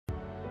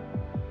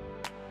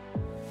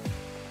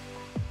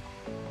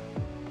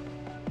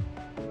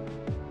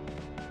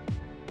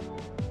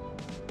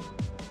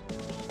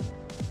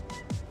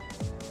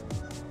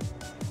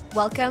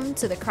Welcome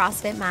to the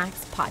CrossFit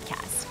Max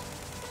podcast.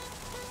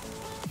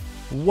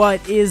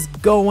 What is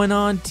going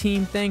on,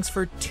 team? Thanks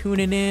for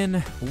tuning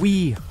in.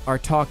 We are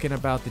talking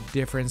about the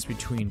difference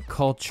between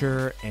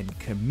culture and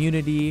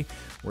community.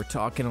 We're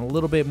talking a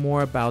little bit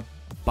more about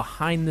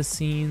behind the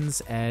scenes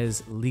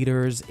as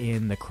leaders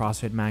in the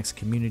CrossFit Max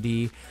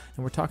community,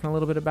 and we're talking a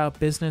little bit about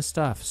business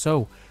stuff.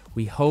 So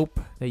we hope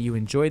that you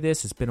enjoy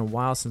this. It's been a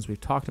while since we've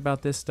talked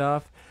about this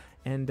stuff,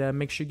 and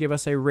make sure you give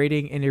us a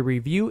rating and a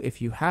review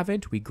if you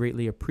haven't. We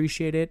greatly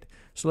appreciate it.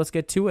 So let's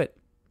get to it.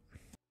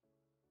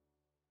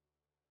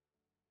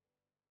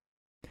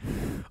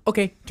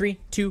 Okay, 3,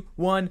 2,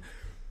 1.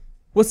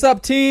 What's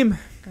up, team?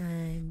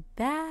 I'm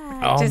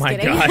back. Oh Just my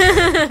kidding.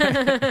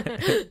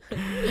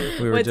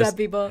 God. What's up,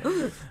 people?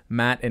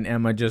 Matt and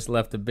Emma just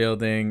left the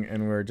building,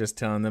 and we were just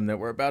telling them that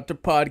we're about to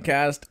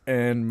podcast,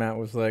 and Matt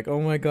was like, oh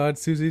my God,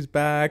 Susie's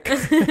back.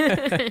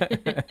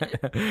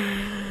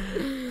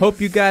 Hope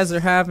you guys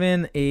are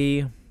having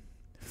a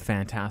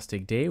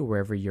fantastic day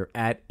wherever you're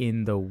at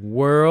in the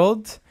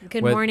world.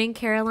 Good morning,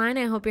 Caroline.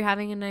 I hope you're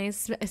having a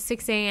nice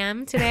 6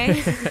 a.m.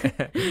 today.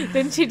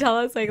 Didn't she tell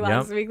us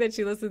last week that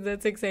she listens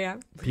at 6 a.m.?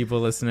 People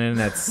listening,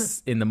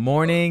 that's in the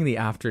morning, the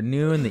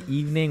afternoon, the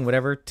evening,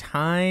 whatever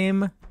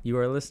time you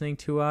are listening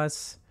to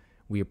us.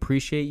 We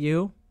appreciate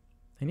you.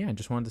 And yeah, I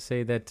just wanted to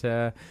say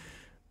that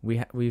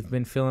we've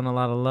been feeling a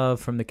lot of love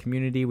from the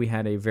community. We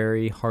had a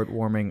very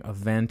heartwarming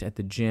event at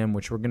the gym,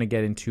 which we're going to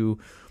get into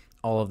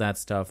all of that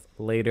stuff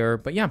later.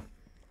 But yeah,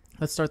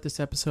 let's start this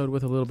episode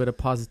with a little bit of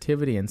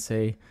positivity and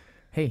say,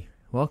 hey,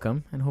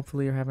 welcome, and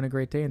hopefully you're having a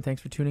great day, and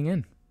thanks for tuning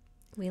in.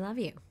 We love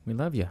you. We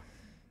love you.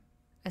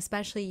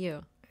 Especially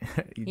you.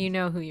 You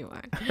know who you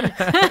are.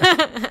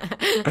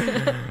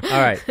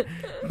 All right.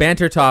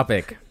 Banter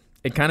topic.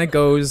 It kind of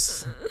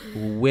goes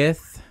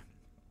with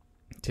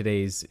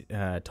today's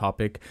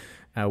topic.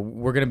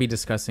 We're going to be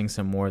discussing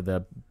some more of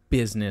the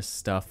business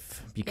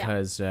stuff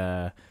because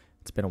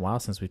it's been a while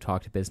since we've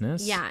talked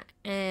business. Yeah,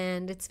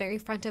 and it's very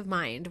front of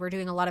mind. We're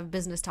doing a lot of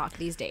business talk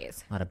these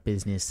days. A lot of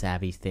business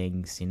savvy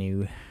things,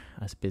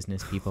 us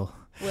business people.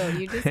 Will,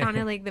 you just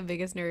sounded like the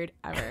biggest nerd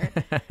ever.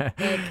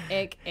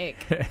 Ick.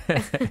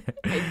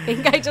 I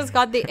think I just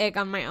got the ick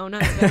on my own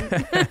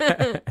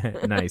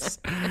husband. Nice.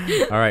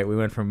 All right, we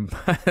went from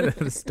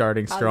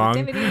starting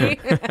strong.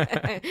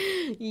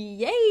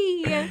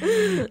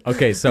 Yay!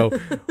 Okay, so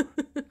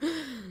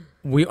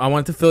I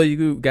want to fill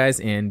you guys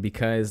in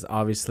because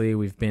obviously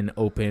we've been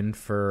open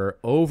for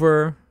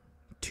over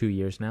 2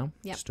 years now.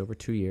 Yep. Just over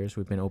 2 years.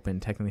 We've been open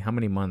technically how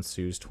many months,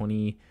 Suze?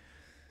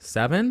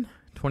 27,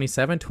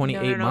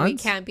 28 No, months? we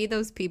can't be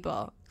those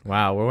people.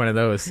 Wow, we're one of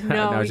those.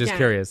 No, I was just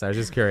curious. So our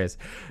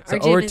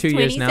over gym 2 is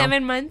years now.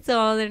 27 months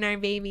old and our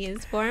baby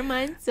is 4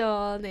 months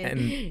old.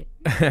 And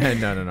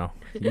no.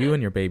 You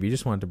and your baby. You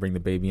just wanted to bring the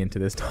baby into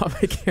this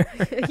topic here.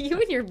 You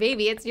and your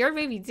baby. It's your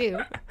baby too.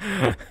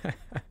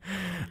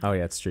 Oh,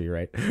 yeah, it's true. You're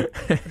right.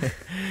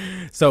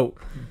 So,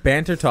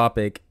 banter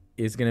topic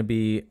is going to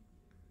be,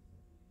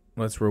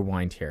 let's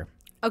rewind here.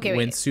 Okay,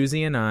 When wait.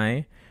 Susie and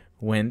I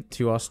went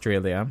to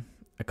Australia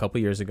a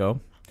couple years ago,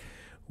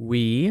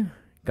 we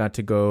went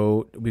to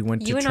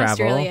travel. You in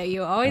Australia,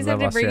 you always have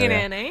to bring it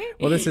in, eh?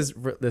 Well, this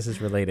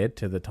is related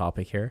to the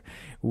topic here.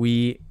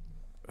 We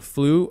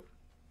flew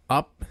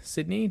up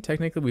Sydney.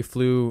 Technically, we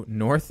flew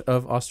north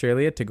of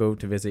Australia to go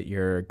to visit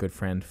your good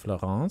friend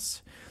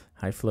Florence.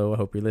 Hi, Flo. I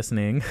hope you're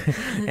listening.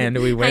 And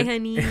we went. Hi,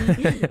 honey.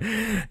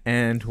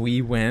 And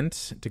we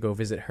went to go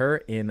visit her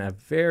in a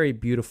very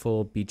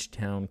beautiful beach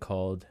town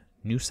called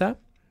Noosa.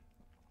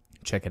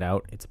 Check it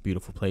out. It's a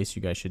beautiful place.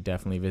 You guys should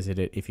definitely visit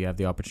it if you have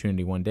the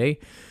opportunity one day.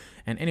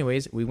 And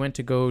anyways, we went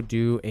to go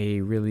do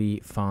a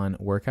really fun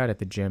workout at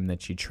the gym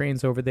that she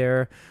trains over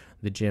there.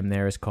 The gym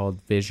there is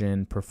called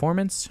Vision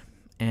Performance.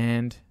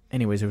 And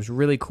anyways, it was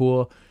really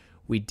cool.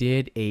 We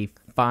did a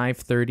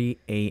 5:30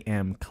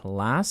 a.m.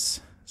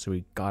 class. So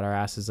we got our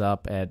asses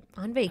up at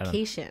On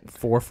vacation.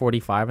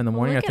 4:45 in the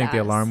morning. I think the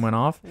alarm went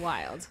off.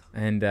 Wild.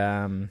 And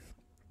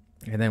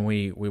then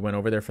we went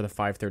over there for the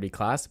 5:30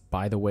 class.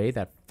 By the way,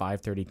 that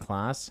 5:30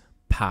 class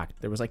packed.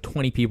 There was like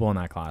 20 people in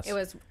that class. It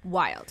was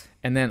wild.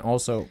 And then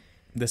also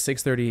the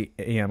 6:30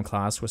 a.m.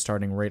 class was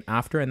starting right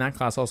after, and that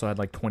class also had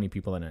like 20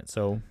 people in it.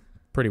 So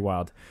pretty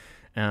wild.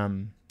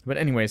 But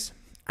anyways,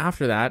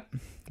 after that,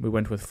 we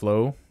went with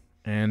Flo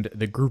and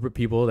the group of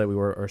people that we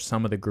were, or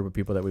some of the group of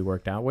people that we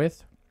worked out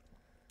with.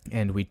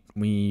 And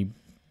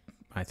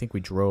I think we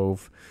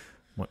drove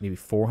maybe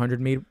 400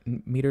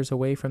 meters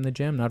away from the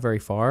gym, not very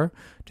far,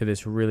 to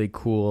this really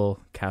cool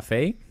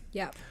cafe.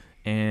 Yeah.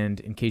 And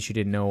in case you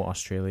didn't know,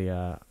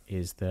 Australia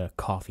is the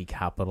coffee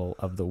capital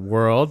of the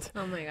world.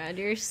 Oh my God,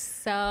 you're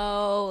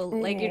so,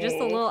 you're just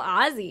a little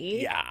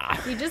Aussie. Yeah.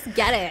 You just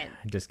get it.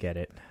 Just get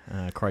it.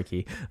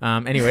 Crikey.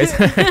 Anyways.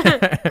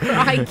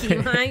 Crikey,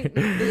 mate.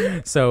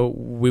 So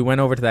we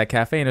went over to that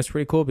cafe, and it's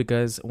pretty cool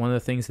because one of the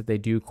things that they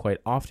do quite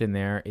often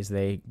there is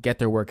they get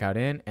their workout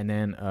in, and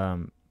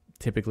then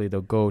typically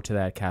they'll go to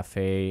that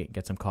cafe,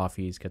 get some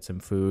coffees, get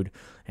some food,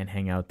 and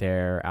hang out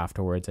there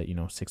afterwards at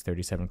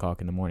 6:30, 7 o'clock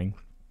in the morning.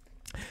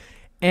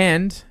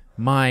 And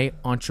my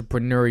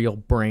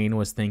entrepreneurial brain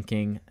was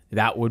thinking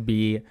that would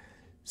be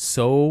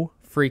so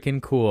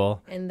freaking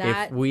cool And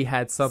that if we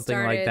had something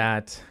like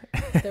that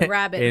the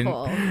rabbit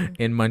hole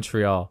in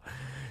Montreal.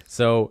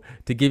 So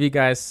to give you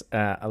guys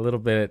a little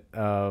bit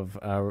of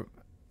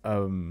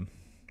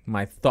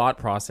my thought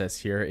process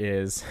here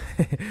is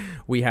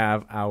we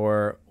have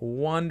our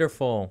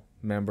wonderful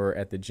member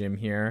at the gym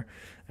here,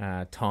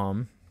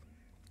 Tom,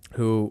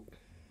 who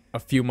a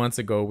few months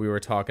ago we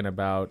were talking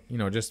about,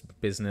 just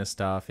business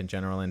stuff in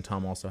general. And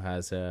Tom also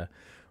has a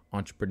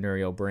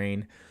entrepreneurial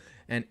brain.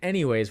 And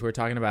anyways, we're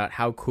talking about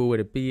how cool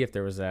would it be if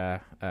there was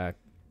a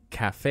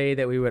cafe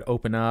that we would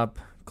open up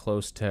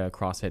close to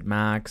CrossFit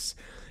Max.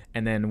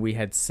 And then we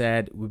had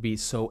said it would be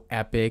so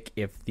epic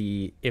if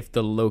the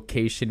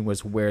location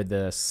was where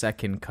the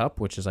Second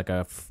Cup, which is like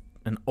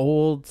an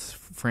old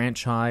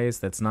franchise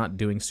that's not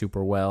doing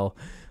super well,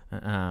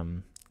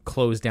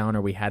 closed down,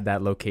 or we had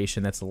that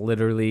location that's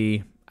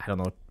literally, I don't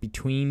know,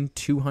 between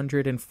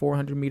 200 and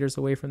 400 meters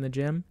away from the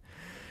gym.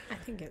 I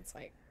think it's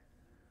like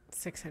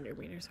 600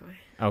 meters away.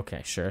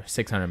 Okay, sure.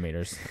 600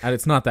 meters.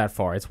 It's not that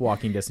far. It's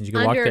walking distance. You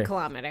could walk there. Under a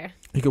kilometer.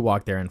 You could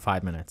walk there in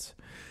 5 minutes.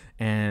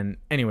 And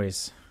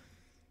anyways,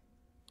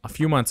 a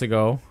few months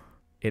ago,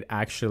 it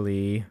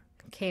actually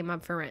came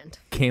up for rent.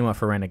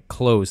 It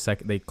closed.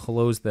 They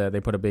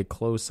put a big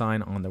close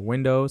sign on the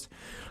windows,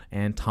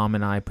 and Tom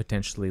and I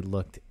potentially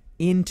looked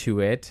into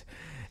it,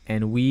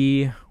 and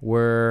we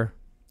were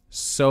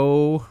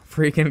so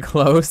freaking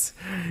close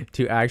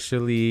to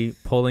actually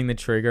pulling the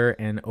trigger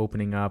and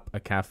opening up a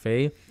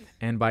cafe.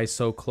 And by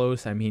so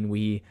close, I mean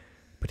we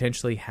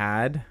potentially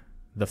had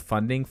the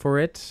funding for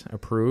it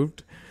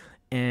approved,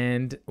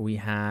 and we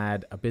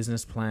had a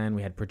business plan,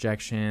 we had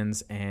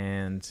projections,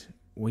 and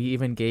we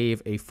even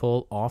gave a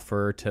full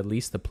offer to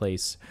lease the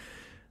place.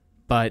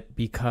 But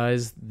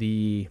because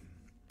it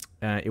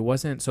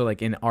wasn't, so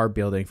like in our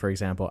building, for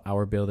example,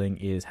 our building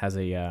has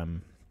a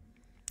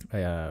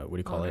what do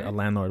you call it? A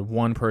landlord,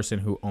 one person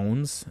who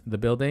owns the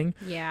building.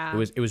 Yeah.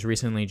 It was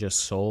recently just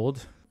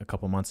sold a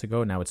couple months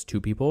ago. Now it's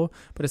 2 people,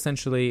 but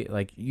essentially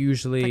like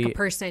usually like a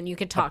person you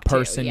could talk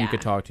to. You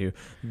could talk to.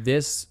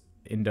 This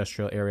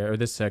industrial area, or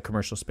this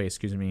commercial space,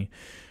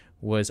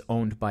 was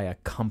owned by a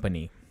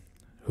company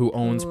who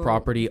owns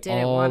property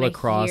all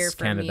across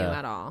Canada.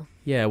 At all.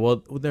 Yeah,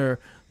 well,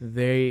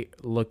 they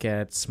look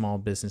at small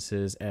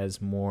businesses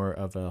as more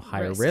of a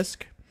higher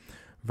risk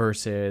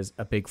versus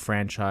a big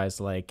franchise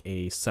like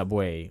a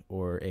Subway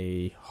or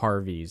a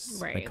Harvey's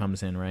that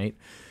comes in, right?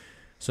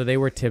 So they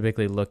were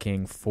typically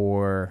looking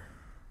for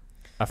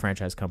a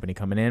franchise company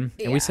coming in,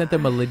 and we sent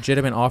them a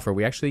legitimate offer.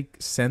 We actually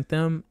sent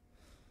them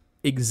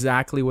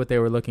exactly what they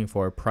were looking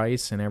for,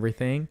 price and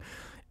everything,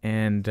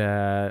 and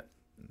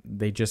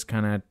they just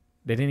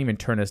they didn't even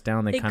turn us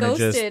down. They kind of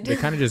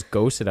just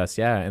ghosted us.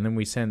 Yeah. And then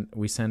we sent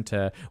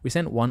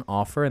one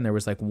offer, and there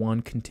was like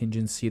one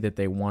contingency that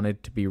they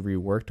wanted to be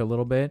reworked a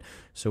little bit.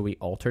 So we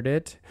altered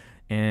it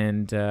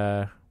and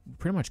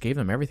pretty much gave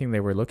them everything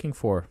they were looking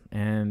for.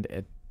 And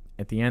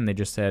at the end, they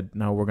just said,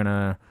 no,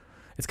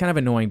 it's kind of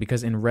annoying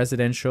because in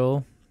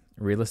residential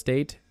real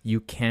estate, you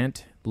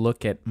can't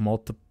look at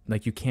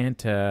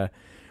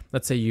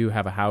let's say you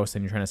have a house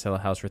and you're trying to sell a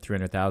house for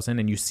 $300,000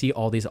 and you see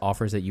all these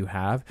offers that you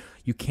have.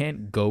 You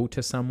can't go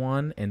to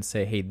someone and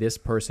say, hey, this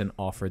person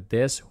offered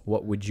this.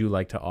 What would you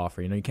like to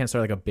offer? You can't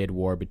start like a bid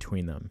war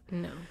between them.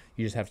 No.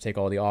 You just have to take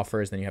all the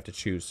offers, then you have to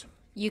choose.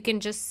 You can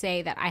just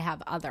say that I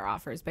have other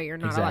offers, but you're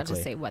not allowed to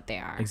say what they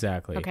are.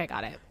 Exactly. Okay,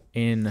 got it.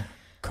 In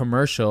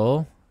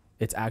commercial,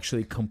 it's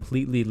actually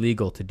completely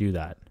legal to do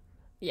that.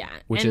 Yeah.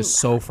 Which is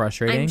so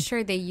frustrating. I'm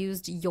sure they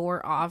used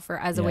your offer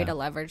as a way to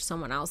leverage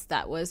someone else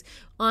that was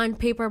on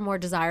paper more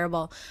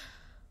desirable.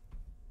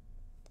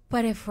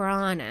 But if we're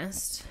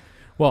honest.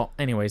 Well,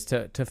 anyways,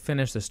 to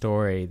finish the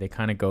story, they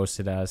kind of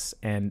ghosted us.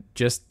 And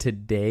just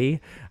today,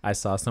 I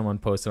saw someone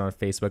posted on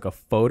Facebook a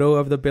photo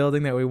of the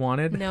building that we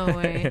wanted. No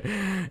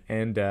way.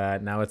 And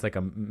now it's like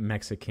a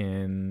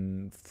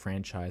Mexican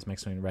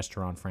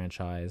restaurant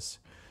franchise.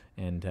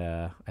 And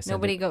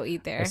nobody go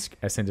eat there.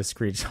 I sent a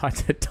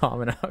screenshot to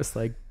Tom, and I was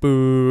like,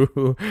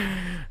 boo.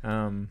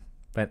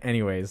 But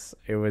anyways,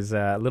 it was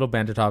a little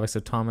banter topic.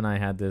 So Tom and I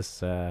had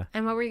this.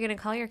 And what were you going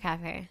to call your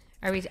cafe?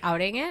 Are we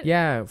outing it?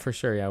 Yeah, for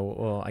sure. Yeah.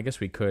 Well, I guess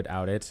we could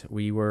out it.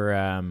 We were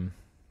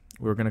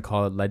going to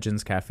call it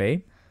Legends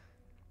Cafe.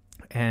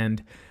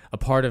 And a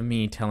part of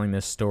me telling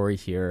this story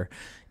here,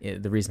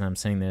 the reason I'm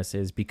saying this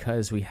is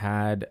because we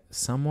had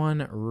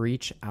someone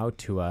reach out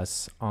to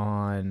us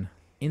on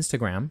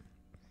Instagram.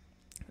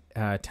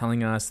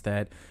 Telling us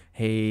that,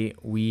 hey,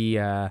 we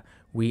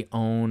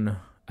own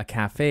a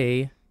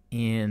cafe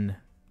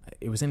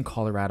it was in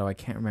Colorado. I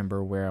can't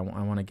remember where. I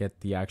want to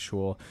get the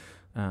actual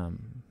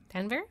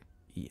Denver?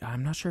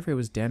 I'm not sure if it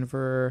was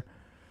Denver.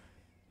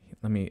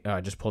 Let me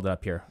I just pulled it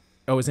up here.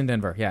 Oh, it was in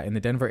Denver. Yeah, in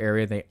the Denver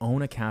area, they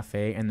own a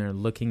cafe, and they're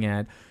looking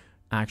at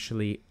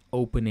actually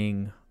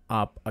opening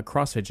up a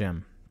CrossFit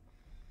gym.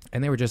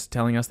 And they were just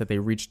telling us that they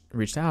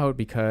reached out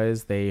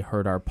because they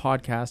heard our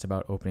podcast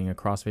about opening a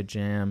CrossFit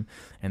gym,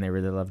 and they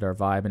really loved our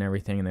vibe and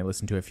everything, and they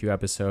listened to a few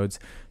episodes.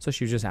 So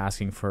she was just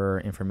asking for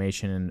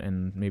information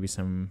and maybe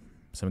some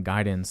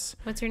guidance.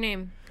 What's her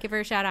name? Give her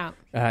a shout out.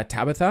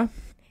 Tabitha.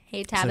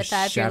 Hey, Tabitha,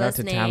 so if you're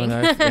listening. Shout out to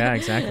Tabitha. Yeah,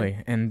 exactly.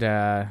 And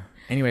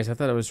anyways, I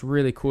thought it was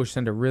really cool. She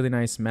sent a really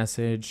nice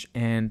message.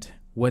 And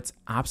what's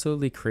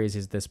absolutely crazy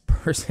is this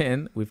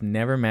person we've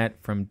never met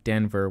from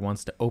Denver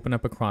wants to open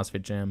up a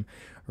CrossFit gym,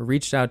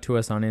 reached out to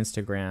us on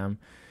Instagram.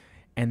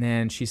 And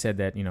then she said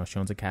that, she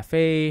owns a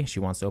cafe. She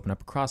wants to open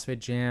up a CrossFit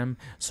gym.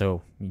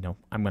 So,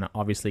 I'm going to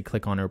obviously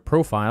click on her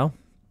profile.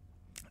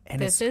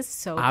 And this is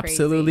so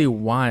absolutely crazy.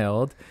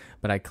 Wild.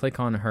 But I click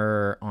on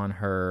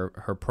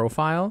her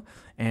profile,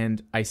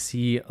 and I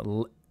see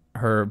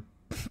her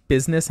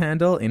business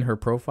handle in her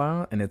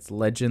profile, and it's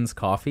Legends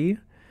Coffee.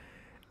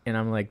 And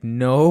I'm like,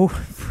 no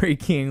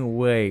freaking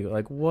way.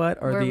 Like, what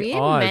are the odds?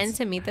 Were we meant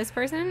to meet this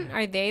person?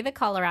 Are they the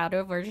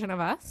Colorado version of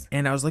us?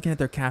 And I was looking at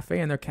their cafe,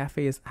 and their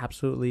cafe is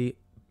absolutely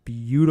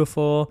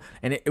beautiful.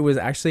 And it was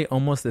actually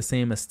almost the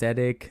same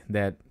aesthetic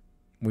that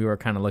we were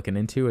kind of looking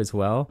into as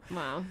well.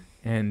 Wow.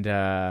 And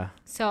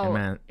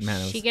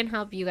she can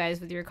help you guys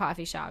with your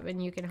coffee shop,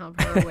 and you can help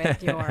her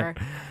with your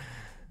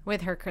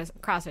with her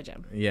CrossFit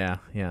gym. Yeah.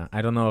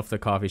 I don't know if the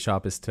coffee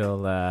shop is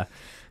still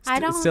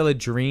still a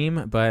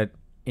dream, but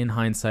in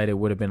hindsight, it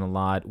would have been a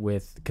lot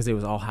because it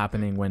was all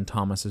happening when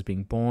Thomas was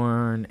being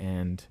born,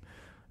 and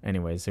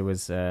anyways, it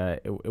was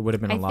it would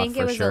have been a lot for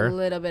sure. I think it was a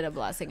little bit of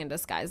blessing in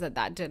disguise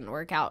that didn't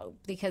work out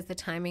because the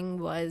timing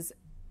was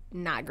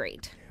not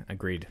great.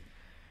 Agreed,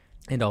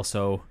 and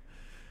also.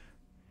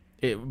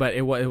 It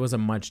was a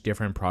much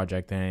different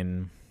project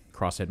than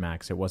CrossFit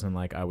Max. It wasn't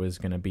like I was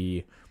going to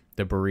be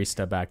the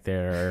barista back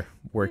there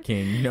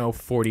working,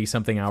 40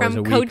 something hours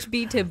a week. From Coach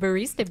B to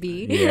Barista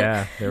B.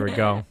 Yeah, there we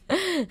go.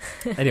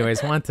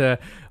 Anyways, want to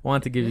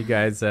give you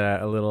guys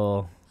a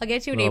little. I'll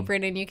get you an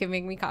apron and you can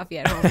make me coffee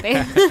at home,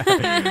 babe.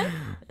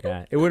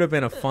 Yeah, it would have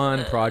been a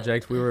fun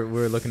project. We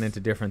were looking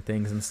into different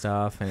things and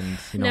stuff, and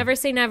never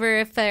say never.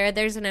 If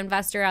there's an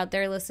investor out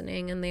there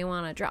listening and they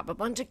want to drop a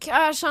bunch of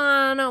cash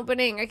on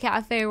opening a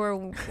cafe,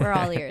 we're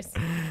all ears.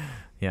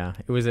 Yeah,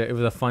 it was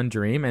a fun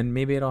dream, and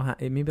maybe it'll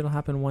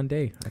happen one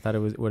day. I thought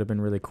it would have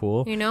been really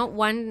cool.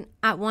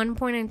 At one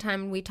point in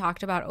time, we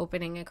talked about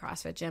opening a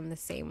CrossFit gym the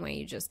same way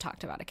you just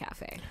talked about a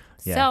cafe.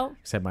 Yeah, so,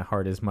 except my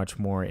heart is much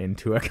more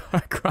into a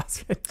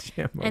CrossFit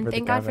gym. And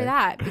thank God for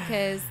that,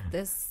 because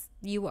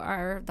you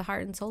are the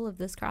heart and soul of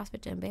this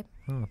CrossFit gym, babe.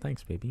 Oh,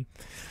 thanks, baby.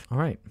 All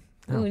right.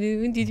 Oh,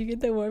 did you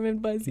get the warm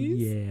and fuzzies?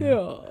 Yeah.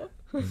 Oh.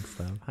 Thanks,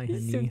 love. Hi,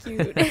 honey. So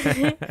cute. Hi,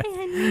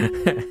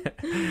 honey.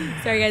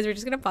 Sorry, guys. We're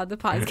just going to pause the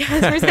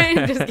podcast for a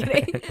second. Just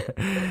kidding.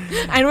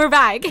 And we're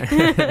back.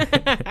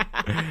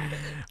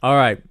 All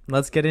right.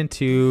 Let's get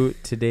into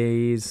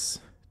today's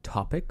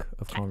topic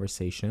of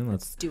conversation.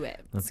 Let's do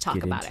it. Let's talk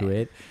get about into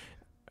it.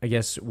 I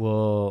guess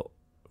we'll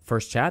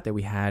first chat that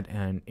we had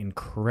an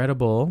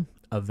incredible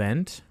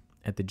event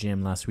at the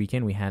gym last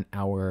weekend. We had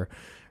our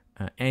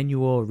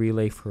annual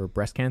relay for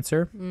breast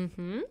cancer.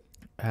 Mm-hmm.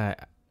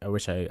 I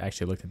wish I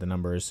actually looked at the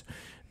numbers,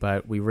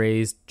 but we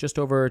raised just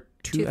over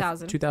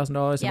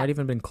 $2,000. It might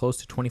even been close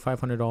to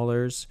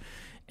 $2,500,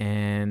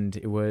 and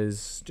it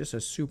was just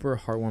a super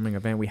heartwarming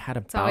event. We had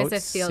about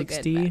 60.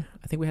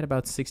 I think we had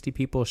about 60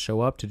 people show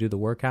up to do the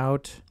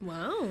workout.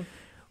 Wow.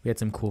 We had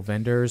some cool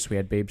vendors. We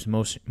had Babe's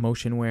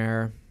motion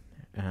wear,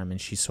 and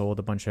she sold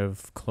a bunch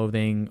of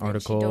clothing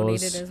articles. She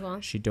donated as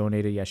well. She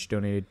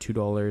donated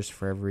 $2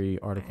 for every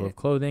article of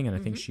clothing, and I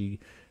think she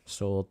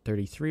sold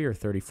 33 or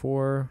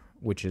 34.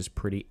 Which is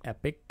pretty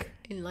epic.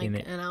 In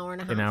an hour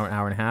and a half. An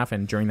hour and a half.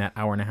 And during that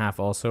hour and a half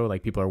also,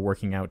 like, people are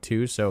working out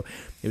too. So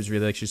it was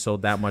really like she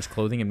sold that much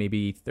clothing in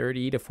maybe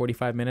 30 to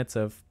 45 minutes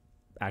of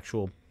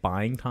actual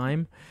buying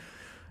time.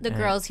 The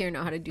girls here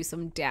know how to do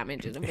some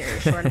damage in a very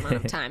short amount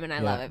of time, and I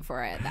love it for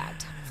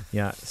that.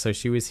 Yeah, so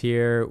she was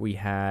here. We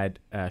had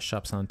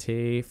Shop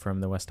Santé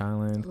from the West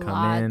Island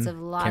come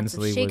in. Lots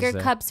of shaker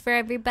cups for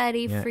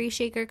everybody. Yeah. Free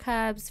shaker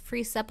cups,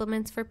 free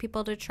supplements for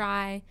people to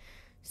try.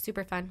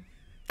 Super fun.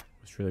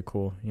 It's really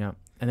cool. Yeah.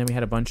 And then we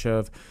had a bunch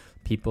of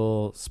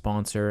people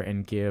sponsor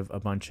and give a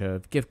bunch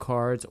of gift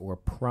cards or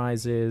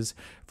prizes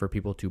for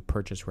people to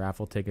purchase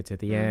raffle tickets at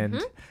the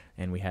end.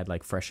 And we had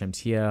like Fresh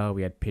MTL,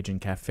 we had Pigeon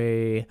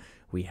Cafe,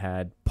 we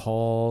had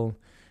Paul,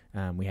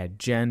 we had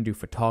Jen do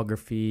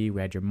photography, we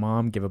had your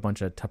mom give a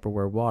bunch of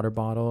Tupperware water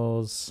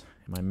bottles.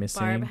 Am I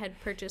missing? Barb had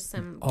purchased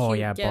some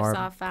cute gifts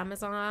off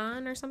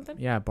Amazon or something.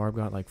 Yeah, Barb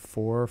got like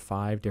 4 or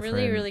 5 different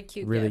really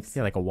cute gifts.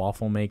 Yeah, like a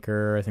waffle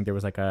maker. I think there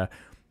was like a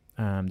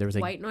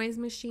white noise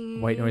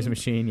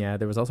machine. Yeah,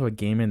 there was also a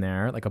game in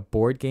there, like a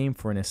board game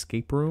for an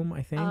escape room,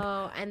 I think.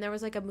 Oh, and there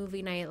was like a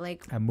movie night,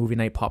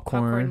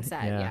 popcorn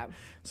set. Yeah.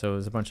 So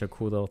there's a bunch of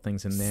cool little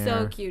things in there.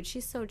 So cute.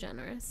 She's so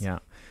generous. Yeah,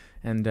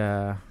 and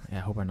I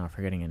hope I'm not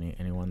forgetting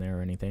anyone there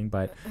or anything,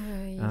 but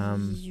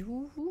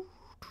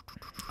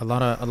a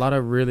lot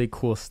of really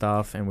cool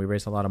stuff, and we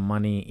raised a lot of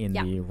money in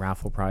the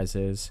raffle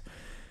prizes.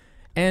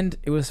 And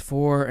it was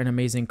for an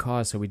amazing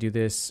cause. So we do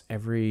this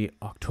every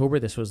October.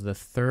 This was the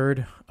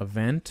third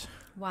event.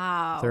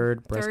 Wow.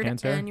 Third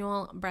cancer.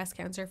 Annual breast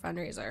cancer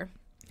fundraiser.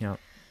 Yeah.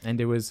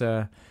 And it was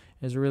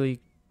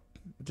really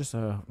just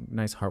a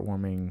nice,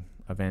 heartwarming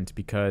event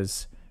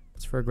because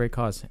it's for a great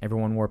cause.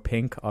 Everyone wore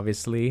pink,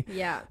 obviously.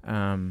 Yeah.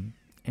 And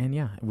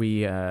yeah,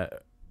 we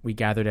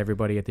gathered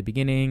everybody at the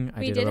beginning.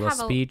 I did a little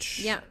speech.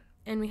 Yeah.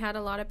 And we had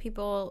a lot of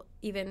people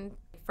even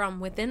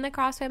from within the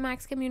CrossFit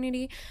Max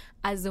community,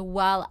 as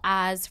well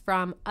as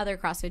from other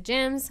CrossFit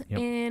gyms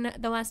in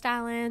the West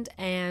Island,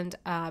 and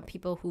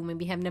people who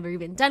maybe have never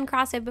even done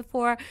CrossFit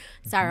before.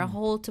 Sarah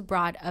Holt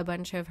brought a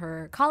bunch of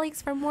her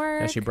colleagues from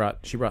work. Yeah,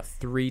 she brought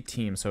 3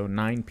 teams, so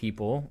 9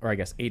 people, or I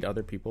guess 8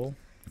 other people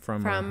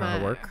from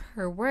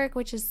her work,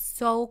 which is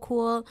so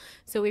cool.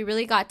 So we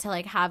really got to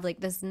like have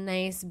like this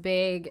nice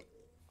big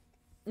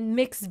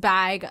mixed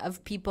bag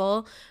of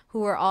people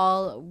who are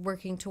all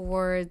working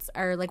towards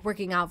or like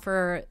working out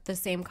for the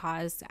same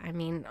cause. I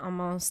mean,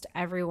 almost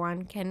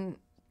everyone can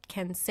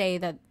say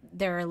that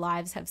their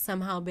lives have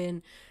somehow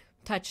been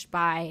touched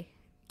by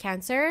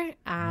cancer,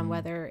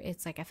 whether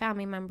it's like a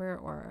family member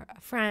or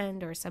a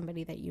friend or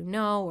somebody that you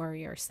know or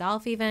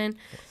yourself even.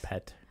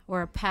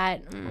 Or a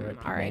pet.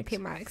 R.I.P.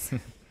 Max.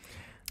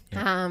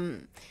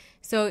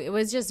 So it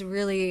was just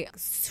really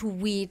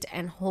sweet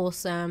and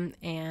wholesome,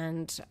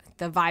 and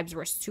the vibes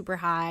were super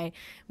high.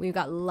 We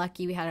got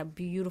lucky. We had a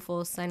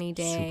beautiful sunny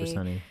day. Super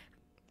sunny.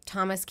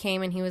 Thomas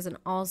came, and he was an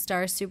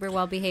all-star, super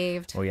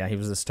well-behaved. Oh, yeah. He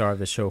was the star of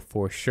the show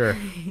for sure.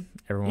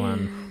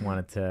 Everyone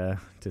wanted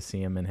to see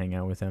him and hang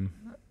out with him.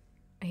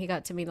 He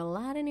got to meet a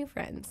lot of new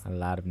friends. A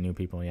lot of new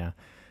people, yeah.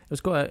 It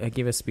was cool. I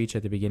gave a speech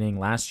at the beginning.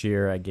 Last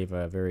year, I gave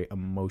a very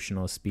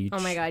emotional speech.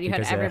 Oh, my God. You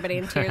had everybody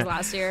in tears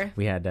last year.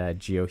 We had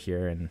Gio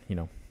here, and,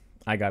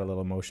 I got a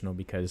little emotional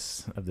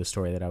because of the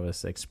story that I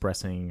was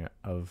expressing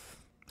of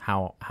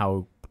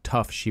how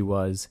tough she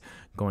was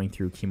going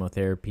through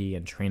chemotherapy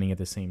and training at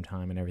the same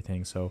time and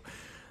everything. So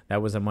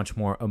that was a much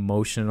more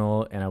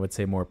emotional and I would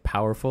say more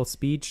powerful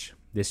speech.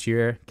 This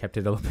year kept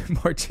it a little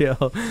bit more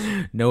chill.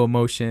 No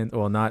emotion.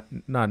 Well, not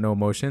no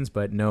emotions,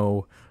 but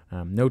no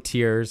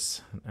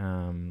tears.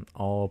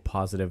 All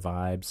positive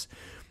vibes.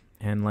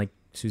 And like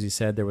Susie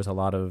said, there was a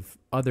lot of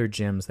other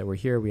gyms that were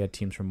here. We had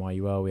teams from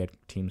YUL. We had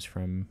teams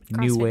from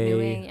New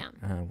Way.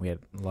 Yeah. We had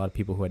a lot of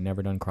people who had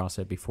never done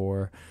CrossFit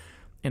before.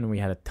 And we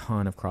had a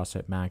ton of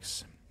CrossFit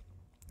Max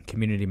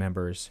community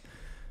members.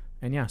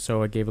 And yeah,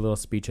 so I gave a little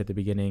speech at the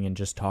beginning and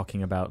just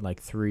talking about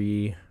like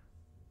 3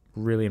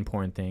 really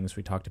important things.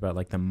 We talked about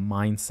like the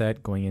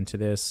mindset going into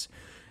this.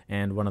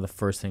 And one of the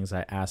first things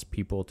I asked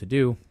people to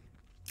do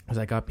was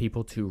I got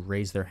people to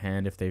raise their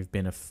hand if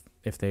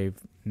they've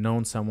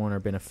known someone or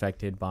been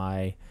affected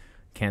by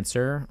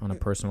cancer on a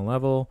personal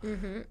level.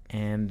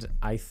 And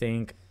I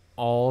think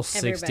all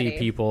 60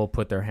 people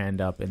put their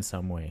hand up in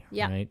some way,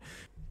 right?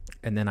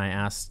 And then I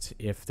asked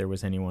if there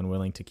was anyone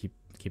willing to keep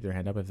their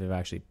hand up if they've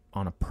actually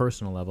on a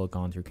personal level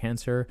gone through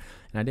cancer.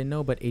 And I didn't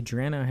know, but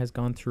Adriana has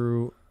gone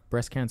through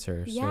breast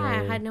cancer. Yeah,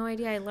 I had no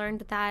idea. I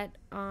learned that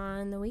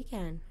on the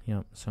weekend.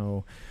 Yeah,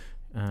 so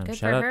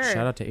shout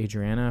out to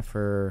Adriana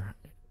for...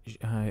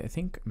 I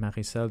think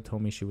Maricel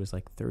told me she was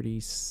like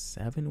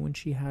 37 when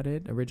she had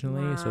it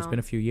originally. So it's been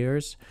a few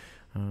years.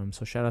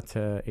 So shout out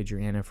to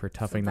Adriana for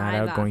toughing that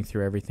out, going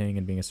through everything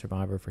and being a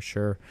survivor for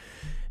sure.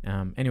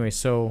 Anyway,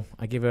 so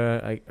I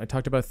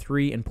talked about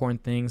 3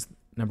 important things.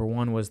 Number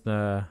 1 was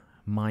the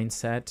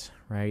mindset,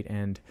 right?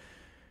 And,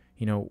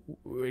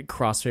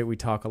 CrossFit, we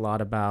talk a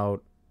lot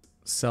about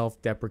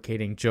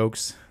self-deprecating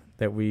jokes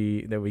that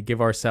we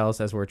give ourselves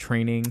as we're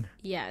training.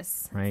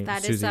 Yes. Right.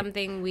 That Susie? Is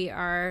something we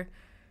are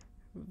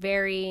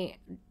very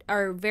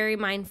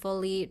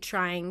mindfully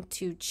trying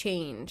to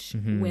change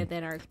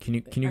within our Can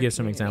you give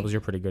some examples?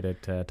 You're pretty good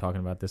at talking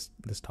about this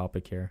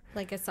topic here.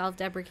 Like a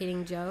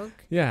self-deprecating joke?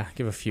 Yeah,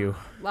 give a few.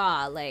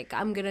 Like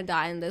I'm gonna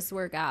die in this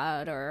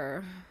workout,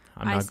 or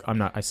I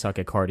suck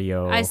at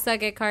cardio.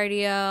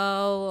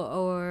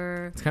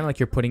 Or it's kind of like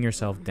you're putting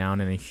yourself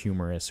down in a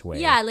humorous way.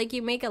 Yeah, like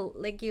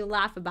you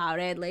laugh about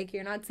it. Like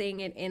you're not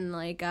saying it in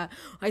like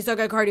I suck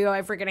at cardio,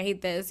 I freaking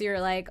hate this. You're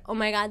like, oh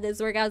my God,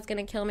 this workout's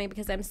gonna kill me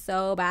because I'm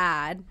so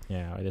bad.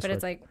 Yeah.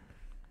 It's like,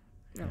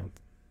 no,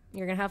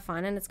 you're gonna have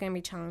fun and it's gonna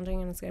be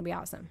challenging and it's gonna be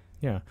awesome.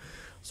 Yeah.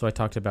 So I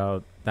talked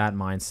about that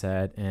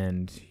mindset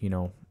and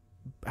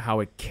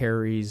how it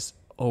carries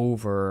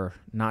over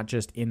not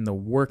just in the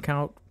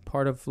workout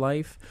part of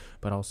life,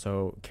 but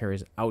also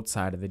carries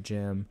outside of the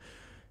gym,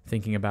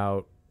 thinking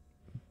about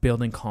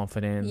building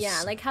confidence.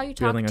 Yeah, like how you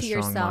talk to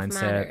yourself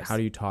matters. How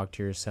do you talk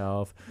to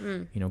yourself?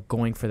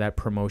 Going for that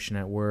promotion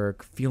at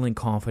work, feeling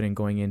confident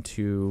going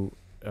into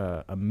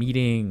a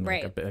meeting,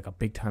 right. like a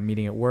big time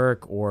meeting at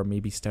work, or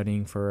maybe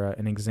studying for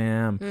an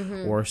exam,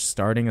 or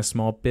starting a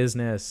small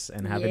business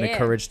and having the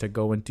courage to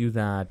go and do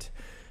that.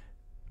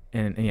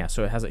 And yeah,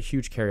 so it has a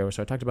huge carryover.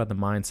 So I talked about the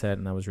mindset,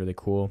 and that was really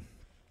cool.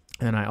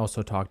 And I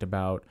also talked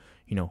about,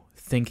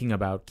 thinking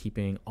about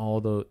keeping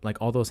all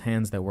those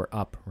hands that were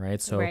up,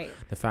 right? So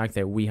the fact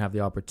that we have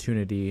the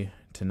opportunity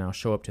to now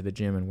show up to the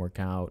gym and work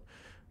out,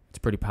 it's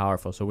pretty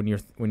powerful. So when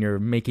you're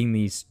making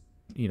these,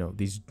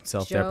 these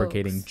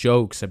self-deprecating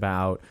jokes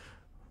about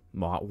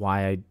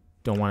why I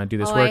don't want to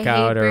do this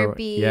workout, I hate or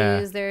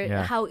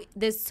burpees, how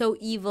this is so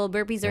evil.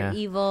 Burpees are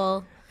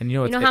evil. And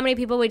you know how many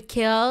people would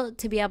kill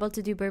to be able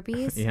to do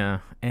burpees? Yeah.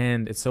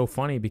 And it's so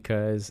funny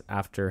because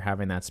after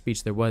having that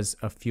speech, there was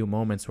a few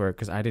moments where,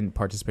 because I didn't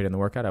participate in the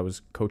workout, I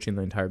was coaching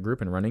the entire group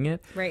and running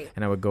it. Right.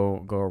 And I would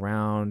go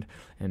around,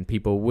 and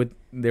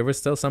there were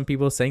still some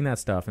people saying that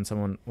stuff. And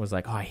someone was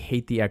like, oh, I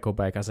hate the Echo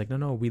Bike. I was like,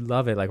 no, we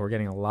love it. Like, we're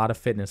getting a lot of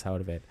fitness out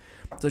of it.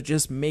 So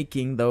just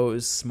making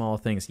those small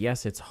things.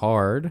 Yes, it's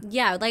hard.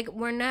 Yeah. Like,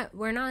 we're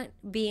not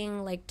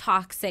being like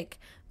toxic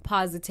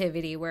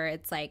positivity where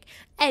it's like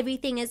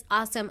everything is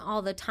awesome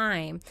all the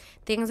time.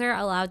 Things are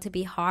allowed to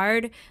be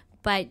hard,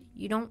 but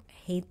you don't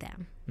hate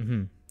them.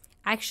 Mm-hmm.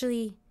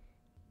 Actually,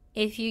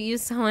 if you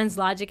use someone's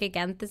logic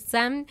against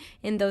them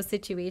in those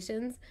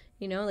situations,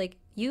 like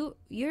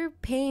you're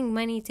paying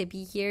money to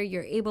be here,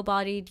 you're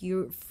able-bodied,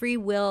 your free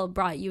will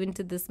brought you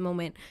into this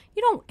moment.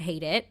 You don't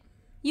hate it,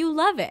 you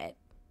love it.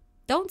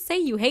 Don't say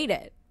you hate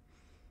it,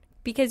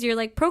 because you're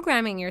like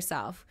programming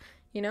yourself,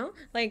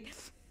 like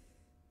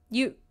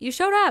You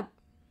showed up.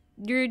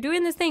 You're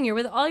doing this thing. You're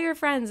with all your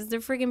friends. It's a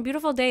freaking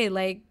beautiful day.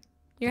 Like,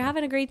 you're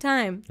having a great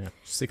time. Yeah.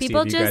 60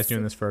 of you guys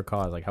doing this for a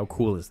cause. Like, how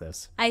cool is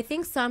this? I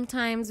think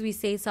sometimes we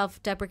say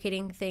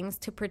self-deprecating things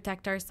to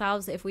protect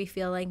ourselves if we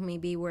feel like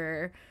maybe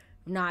we're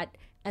not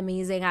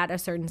amazing at a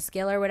certain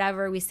skill or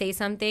whatever. We say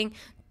something.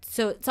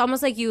 So it's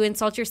almost like you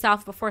insult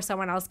yourself before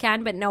someone else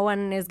can, but no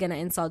one is going to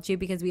insult you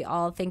because we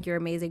all think you're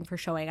amazing for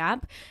showing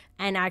up.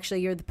 And actually,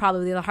 you're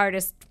probably the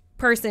hardest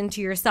person to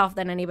yourself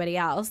than anybody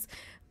else.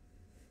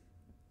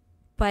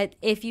 But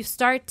if you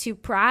start to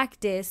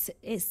practice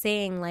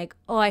saying like,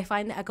 oh, I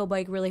find the Echo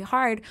Bike really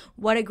hard.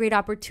 What a great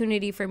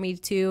opportunity for me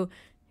to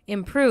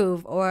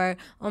improve. Or,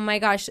 oh my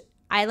gosh,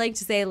 I like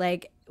to say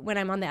like when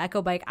I'm on the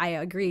Echo Bike, I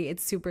agree.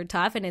 It's super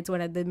tough. And it's one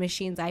of the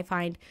machines I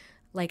find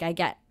like I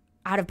get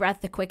out of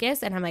breath the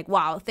quickest. And I'm like,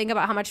 wow, think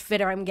about how much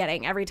fitter I'm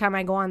getting every time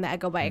I go on the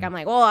Echo Bike. I'm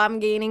like, oh, I'm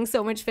gaining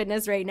so much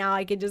fitness right now.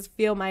 I can just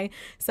feel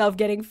myself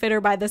getting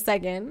fitter by the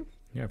second.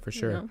 Yeah, for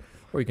sure.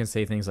 Or you can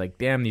say things like,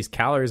 damn, these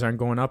calories aren't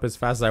going up as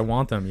fast as I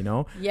want them,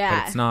 Yeah.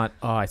 But it's not,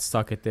 oh, I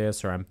suck at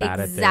this or I'm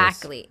bad at this.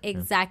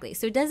 Exactly. Yeah.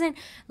 So it doesn't,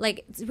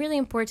 like, it's really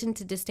important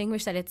to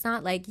distinguish that it's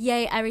not like,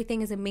 yay,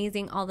 everything is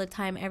amazing all the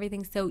time.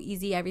 Everything's so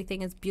easy.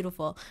 Everything is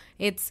beautiful.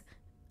 It's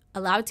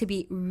allowed to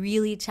be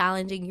really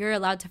challenging. You're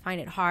allowed to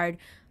find it hard,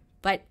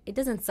 but it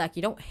doesn't suck.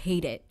 You don't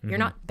hate it. Mm-hmm. You're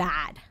not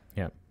bad.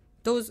 Yeah.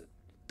 Those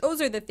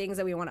are the things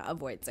that we want to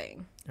avoid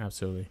saying.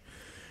 Absolutely.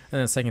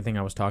 And the second thing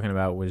I was talking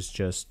about was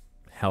just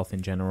health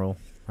in general,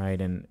 right?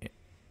 And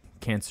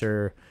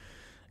cancer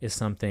is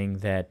something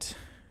that,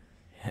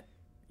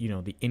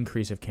 the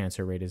increase of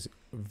cancer rate is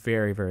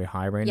very, very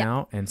high right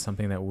now. And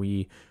something that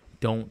we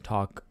don't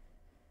talk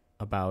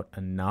about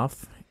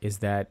enough is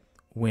that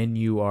when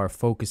you are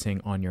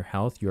focusing on your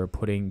health, you're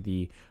putting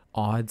the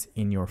odds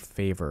in your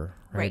favor,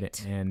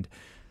 right? And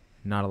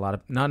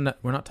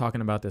we're not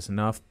talking about this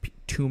enough.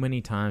 Too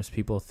many times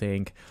people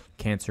think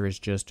cancer is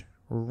just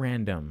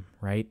random,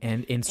 right?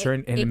 And in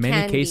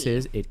many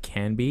cases it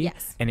can be,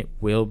 yes, and it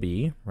will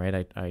be,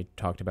 right? I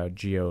talked about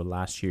Gio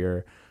last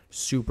year,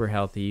 super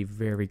healthy,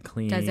 very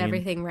clean, does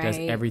everything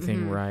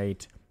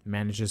right,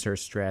 manages her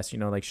stress,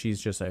 like she's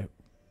just a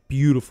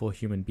beautiful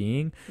human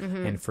being.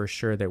 Mm-hmm. And for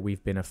sure that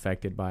we've been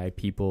affected by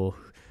people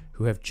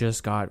who have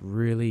just got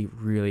really,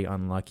 really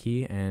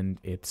unlucky, and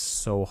it's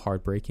so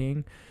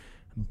heartbreaking.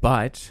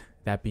 But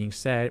that being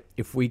said,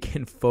 if we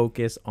can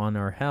focus on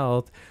our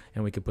health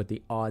and we can put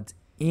the odds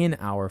in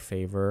our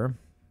favor,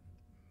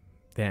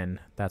 then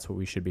that's what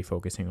we should be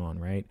focusing on,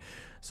 right?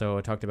 So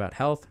I talked about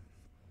health,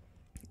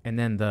 and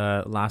then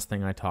the last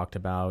thing I talked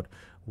about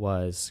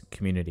was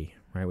community,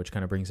 right? Which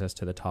kind of brings us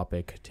to the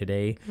topic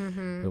today.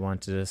 Mm-hmm. We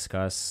want to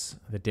discuss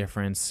the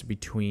difference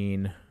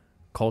between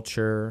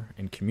culture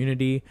and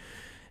community.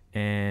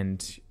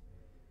 And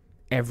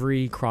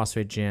every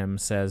CrossFit gym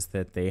says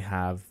that they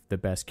have the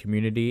best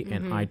community, mm-hmm,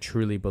 and I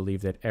truly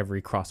believe that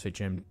every CrossFit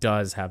gym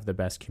does have the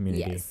best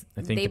community. Yes,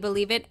 I think they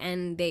believe it,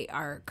 and they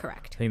are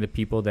correct. I think the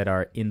people that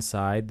are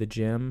inside the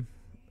gym,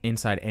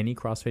 inside any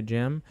CrossFit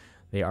gym,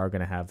 they are going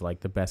to have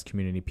like the best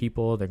community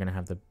people. They're going to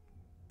have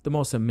the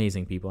most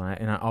amazing people.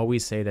 And I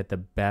always say that the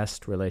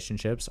best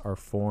relationships are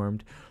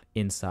formed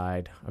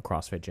inside a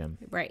CrossFit gym.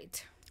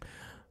 Right.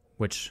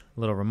 Which,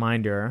 little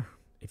reminder,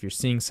 if you're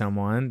seeing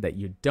someone that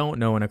you don't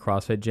know in a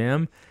CrossFit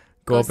gym,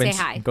 go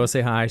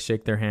say hi,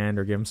 shake their hand,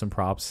 or give them some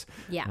props.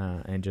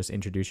 Yeah. And just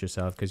introduce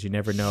yourself, because you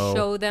never know.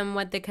 Show them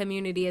what the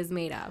community is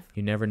made of.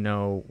 You never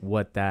know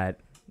what that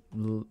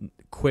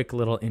quick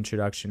little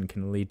introduction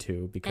can lead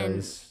to,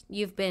 because and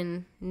you've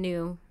been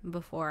new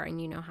before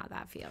and you know how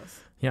that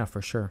feels. Yeah,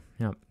 for sure.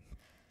 Yeah.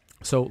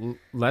 So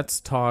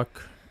let's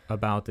talk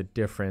about the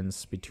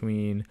difference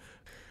between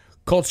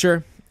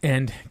culture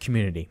and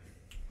community.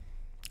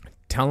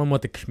 Tell them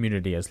what the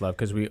community is, love,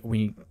 because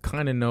we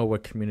kind of know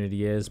what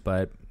community is,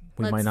 but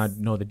we might not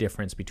know the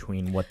difference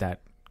between what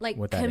that Like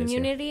what that is.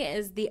 community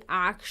is the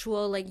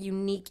actual like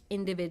unique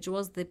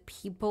individuals, the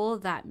people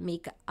that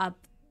make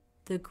up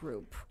the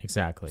group.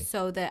 Exactly.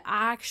 So the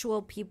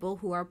actual people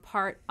who are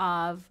part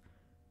of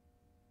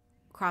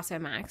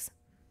CrossFit Max,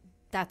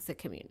 that's the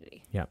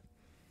community. Yeah.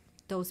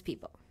 Those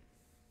people.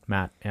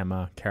 Matt,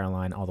 Emma,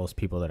 Caroline, all those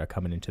people that are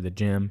coming into the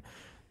gym,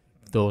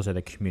 those are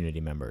the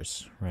community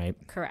members, right?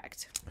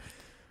 Correct.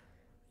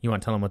 You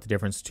want to tell them what the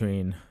difference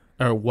between,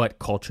 or what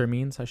culture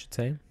means, I should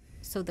say?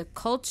 So the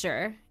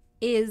culture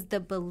is the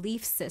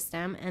belief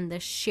system and the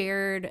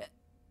shared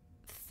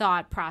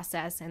thought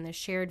process and the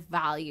shared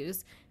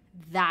values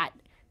that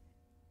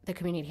the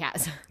community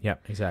has. Yeah,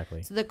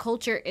 exactly. So the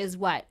culture is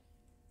what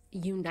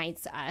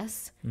unites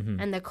us,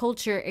 and the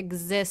culture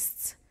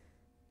exists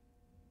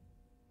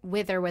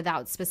with or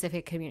without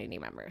specific community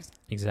members.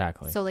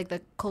 Exactly. So like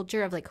the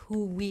culture of like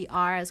who we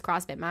are as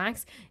CrossFit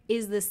Max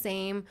is the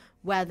same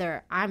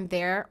whether I'm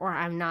there or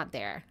I'm not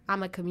there.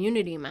 I'm a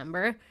community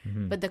member,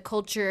 but the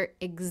culture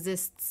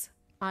exists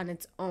on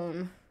its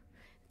own.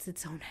 It's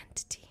its own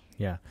entity.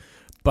 Yeah.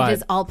 But it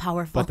is all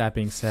powerful. But that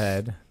being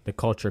said, the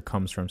culture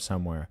comes from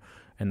somewhere.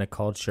 And the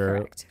culture,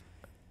 Correct.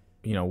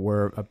 you know,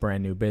 we're a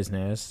brand new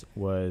business,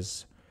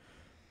 was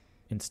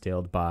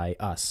instilled by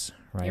us,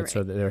 right?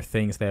 So there are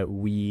things that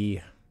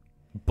we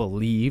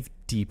believe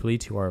deeply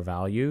to our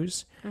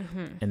values.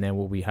 And then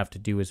what we have to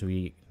do is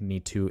we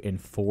need to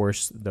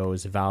enforce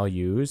those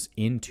values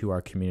into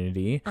our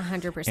community.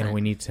 100%. And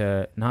we need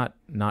to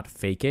not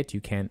fake it.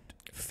 You can't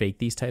fake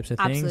these types of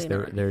things.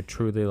 Absolutely They're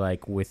truly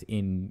like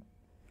within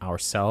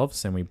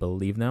ourselves, and we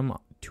believe them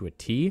to a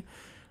T.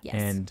 Yes.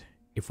 And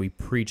if we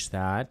preach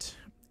that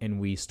and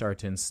we start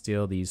to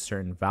instill these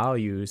certain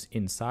values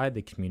inside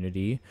the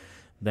community,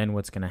 then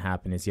what's going to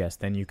happen is, yes,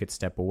 then you could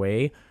step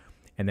away,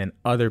 and then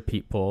other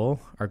people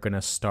are going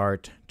to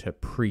start to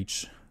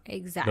preach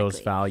those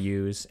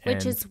values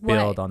and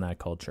build on that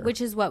culture.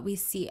 Which is what we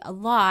see a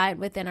lot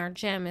within our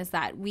gym, is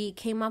that we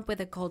came up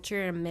with a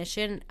culture, a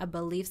mission, a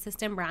belief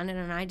system. Brandon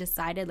and I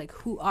decided, like,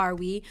 who are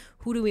we?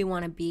 Who do we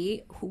want to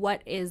be?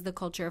 What is the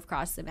culture of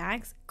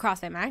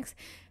CrossFit Max?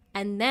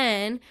 And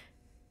then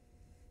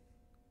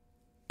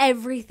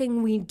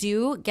everything we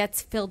do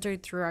gets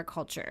filtered through our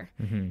culture.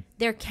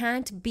 There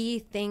can't be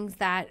things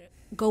that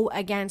go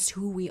against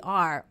who we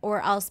are,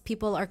 or else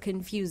people are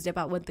confused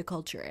about what the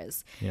culture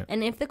is. Yeah.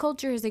 And if the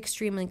culture is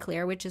extremely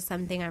clear, which is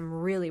something I'm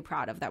really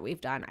proud of that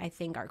we've done, I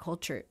think our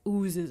culture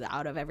oozes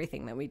out of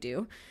everything that we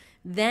do,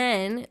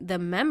 then the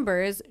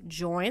members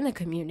join the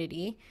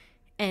community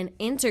and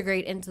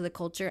integrate into the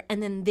culture,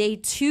 and then they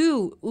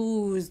too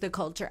ooze the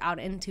culture out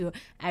into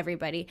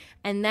everybody.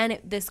 And then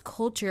this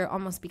culture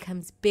almost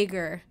becomes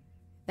bigger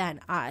than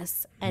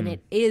us, and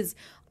it is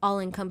all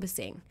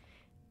encompassing.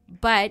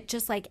 But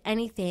just like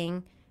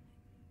anything,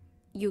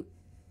 you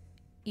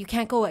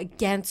can't go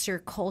against your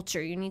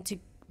culture. You need to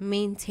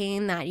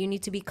maintain that. You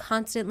need to be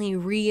constantly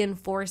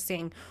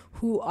reinforcing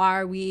who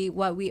are we,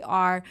 what we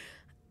are,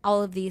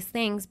 all of these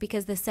things,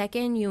 because the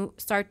second you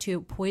start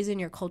to poison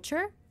your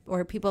culture,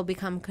 or people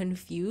become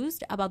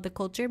confused about the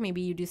culture,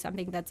 maybe you do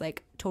something that's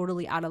like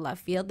totally out of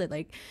left field, that,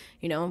 like,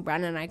 you know,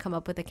 Brandon and I come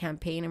up with a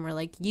campaign and we're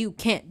like, you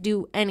can't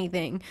do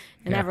anything,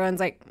 and everyone's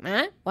like,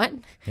 what?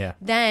 Yeah.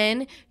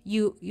 Then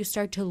you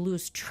start to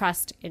lose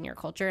trust in your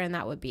culture, and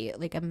that would be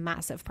like a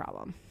massive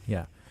problem.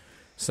 Yeah.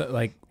 So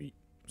like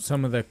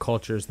some of the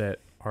cultures that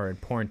are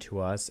important to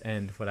us,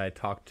 and what I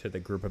talked to the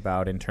group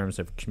about in terms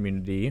of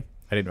community,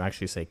 I didn't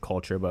actually say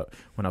culture, but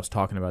when I was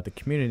talking about the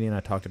community, and I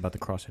talked about the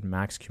CrossFit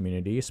Max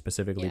community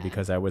specifically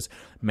because I was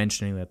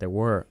mentioning that there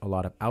were a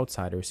lot of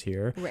outsiders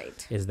here,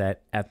 right? Is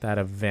that at that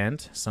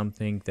event,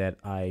 something that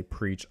I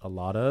preach a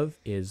lot of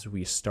is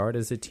we start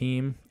as a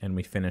team and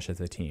we finish as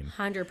a team.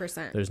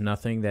 100%. There's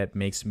nothing that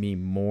makes me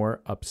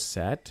more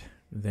upset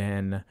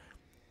than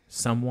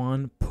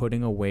someone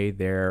putting away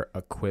their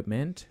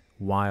equipment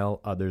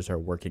while others are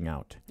working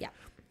out. Yeah.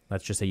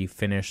 Let's just say you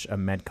finish a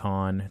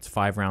Metcon, it's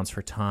 5 rounds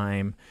for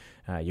time.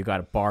 You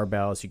got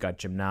barbells, you got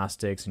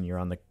gymnastics, and you're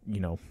on the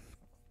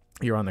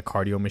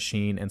cardio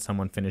machine, and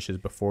someone finishes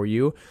before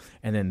you,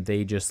 and then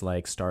they just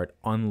like start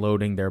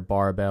unloading their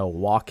barbell,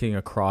 walking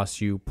across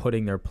you,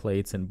 putting their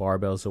plates and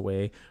barbells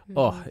away.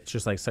 Oh, it's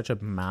just like such a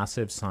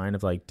massive sign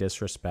of like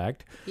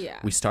disrespect. Yeah.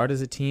 We start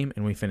as a team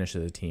and we finish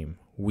as a team.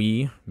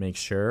 We make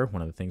sure,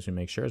 one of the things we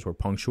make sure is we're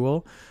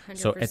punctual. 100%.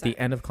 So at the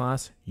end of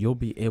class, you'll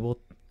be able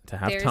to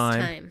have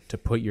time to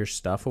put your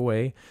stuff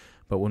away.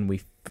 But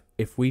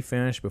if we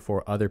finish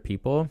before other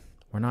people,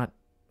 we're not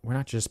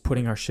just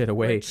putting our shit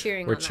away.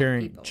 We're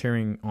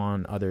cheering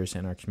on others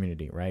in our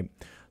community, right?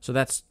 So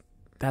that's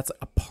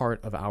a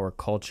part of our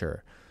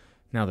culture.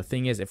 Now the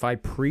thing is, if I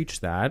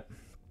preach that,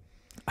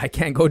 I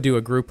can't go do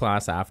a group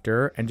class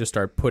after and just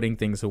start putting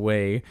things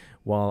away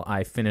while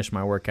I finish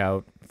my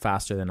workout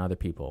faster than other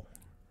people,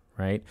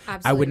 right?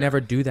 Absolutely I would not. never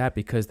do that,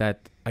 because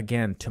that,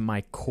 again, to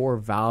my core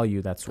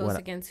value, that's goes what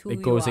against who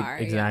it goes you are.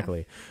 exactly.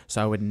 Yeah.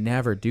 So I would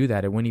never do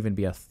that. It wouldn't even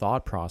be a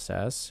thought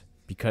process,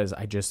 because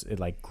it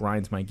like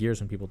grinds my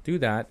gears when people do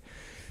that.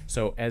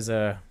 So as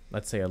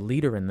let's say a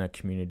leader in the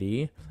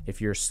community, if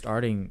you're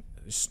starting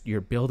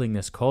you're building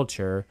this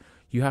culture,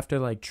 you have to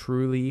like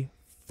truly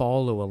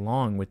follow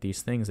along with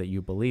these things that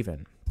you believe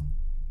in.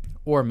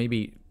 Or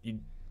maybe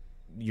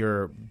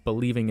you're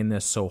believing in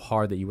this so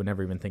hard that you would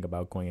never even think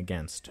about going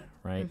against,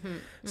 right?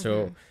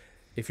 So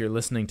if you're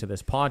listening to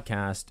this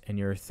podcast and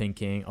you're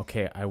thinking,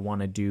 okay, I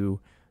want to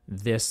do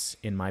this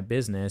in my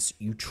business,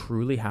 you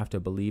truly have to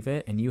believe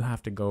it, and you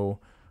have to go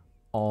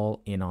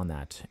all in on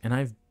that.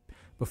 And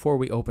before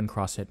we opened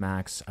CrossFit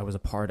Max, I was a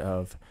part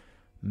of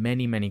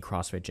many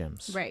CrossFit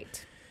gyms.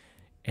 Right.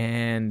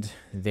 And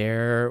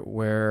there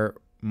were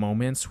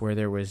moments where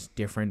there was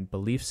different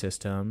belief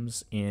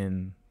systems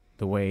in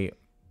the way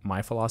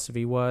my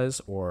philosophy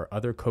was, or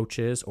other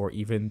coaches, or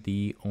even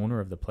the owner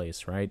of the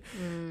place, right?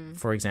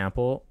 For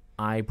example,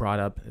 I brought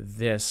up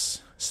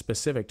this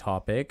specific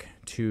topic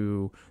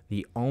to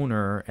the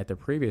owner at the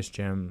previous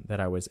gym that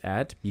I was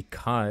at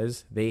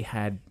because they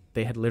had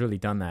literally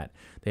done that.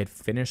 They had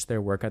finished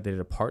their workout. They did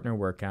a partner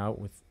workout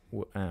with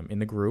in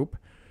the group,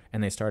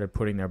 and they started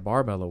putting their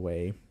barbell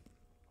away.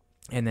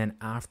 And then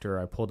after,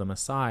 I pulled them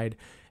aside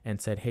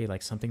and said, hey,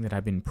 like something that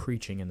I've been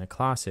preaching in the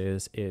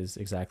classes is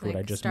exactly like what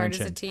I just start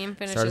mentioned. As a team,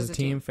 finish start as as a a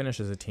team, team. finish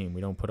as a team.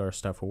 We don't put our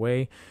stuff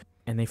away.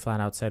 And they flat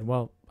out said,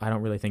 well, I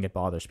don't really think it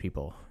bothers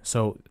people.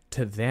 So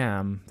to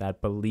them,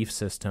 that belief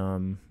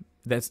system,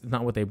 that's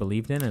not what they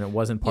believed in, and it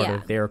wasn't part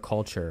of their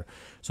culture.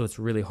 So it's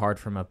really hard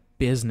from a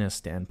business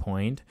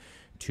standpoint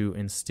to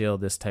instill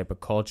this type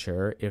of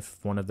culture if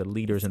one of the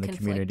leaders in the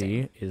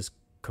community is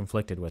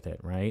conflicted with it,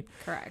 right?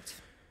 Correct.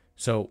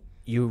 So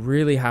you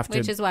really have to,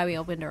 which is why we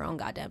opened our own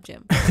goddamn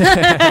gym.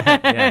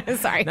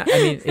 Sorry. No,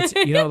 I mean, it's,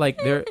 like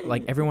they're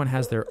like, everyone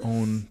has their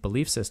own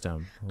belief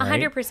system,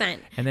 right? 100%.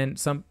 And then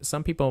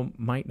some people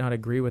might not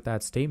agree with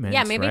that statement.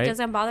 Yeah, maybe right? it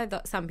doesn't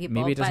bother some people.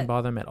 Maybe it doesn't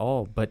bother them at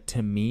all. But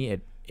to me,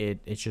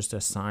 it's just a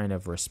sign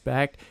of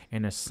respect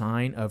and a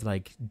sign of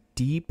like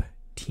deep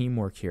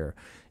teamwork here.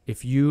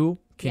 If you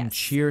can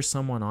cheer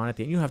someone on at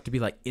the end, you don't have to be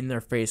like in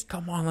their face,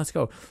 come on, let's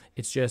go.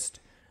 It's just,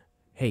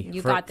 hey,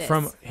 you got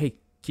this. Hey,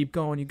 keep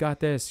going, you got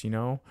this,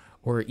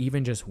 or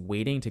even just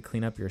waiting to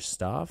clean up your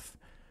stuff.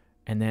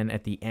 And then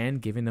at the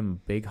end, giving them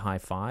a big high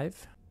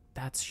five.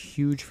 That's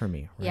huge for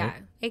me, right? Yeah,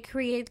 it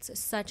creates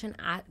such an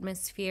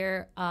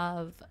atmosphere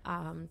of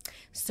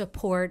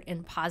support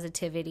and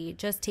positivity.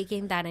 Just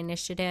taking that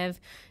initiative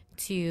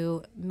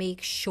to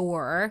make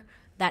sure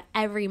that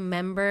every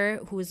member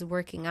who's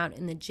working out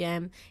in the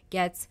gym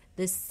gets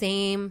the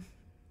same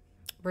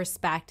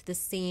respect, the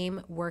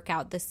same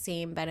workout, the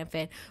same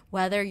benefit,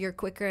 whether you're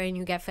quicker and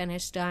you get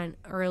finished done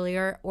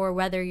earlier or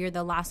whether you're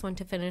the last one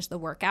to finish the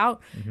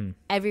workout.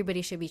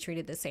 Everybody should be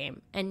treated the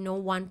same, and no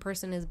one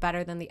person is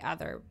better than the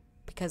other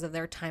because of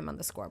their time on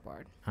the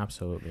scoreboard.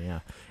 Absolutely. Yeah.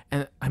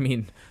 And I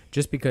mean,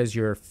 just because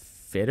you're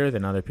fitter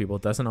than other people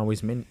doesn't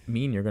always mean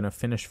you're going to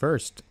finish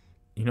first.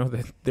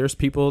 There's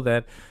people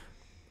that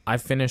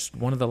I've finished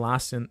one of the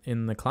last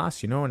in the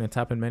class, and it's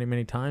happened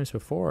many times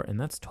before, and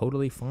that's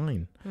totally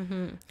fine.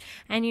 And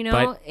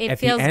it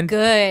feels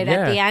good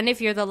at the end.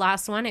 If you're the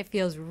last one, it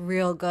feels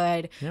real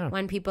good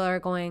when people are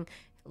going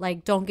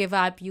like, don't give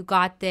up, you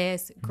got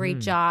this, great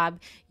job.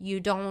 You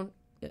don't,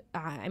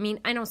 I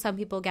know some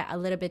people get a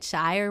little bit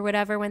shy or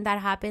whatever when that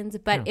happens,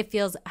 but it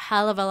feels a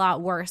hell of a lot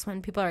worse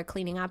when people are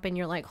cleaning up and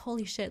you're like,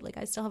 holy shit, like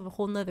I still have a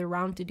whole nother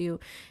round to do.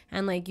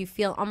 And like, you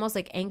feel almost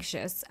like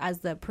anxious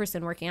as the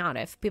person working out.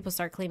 If people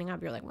start cleaning up,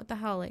 you're like, what the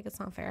hell? Like, it's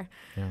not fair.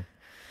 Yeah.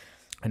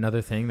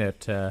 Another thing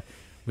that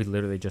we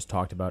literally just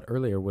talked about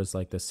earlier was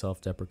like the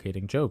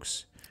self-deprecating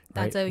jokes.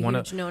 That's right? a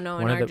huge no-no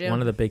in our gym. One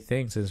of the big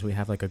things is we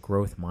have like a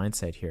growth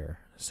mindset here.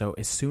 So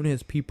as soon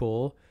as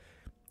people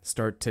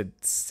start to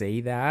say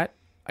that,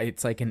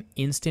 it's like an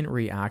instant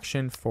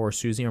reaction for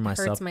Susie or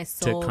myself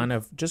to kind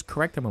of just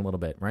correct them a little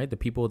bit, right? The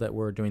people that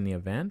were doing the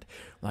event,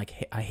 like,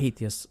 hey, I hate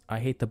this. I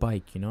hate the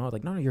bike,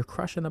 Like, no, you're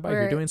crushing the bike.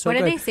 You're doing so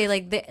good. What do they say?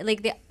 Like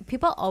the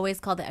people always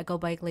call the Echo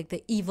bike like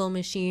the evil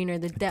machine or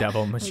the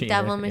devil machine.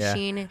 Devil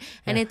machine. Yeah.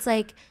 And it's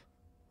like,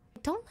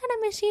 don't let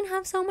a machine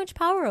have so much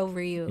power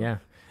over you. Yeah.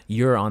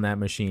 You're on that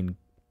machine,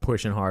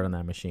 pushing hard on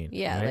that machine.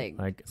 Yeah, right?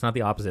 Like it's not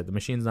the opposite. The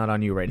machine's not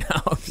on you right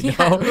now.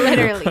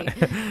 Literally.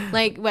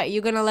 Like, what,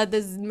 you gonna let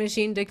this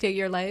machine dictate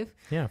your life?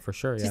 Yeah, for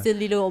sure. Just a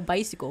little old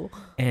bicycle.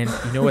 And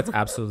what's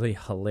absolutely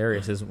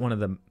hilarious is one of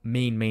the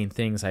main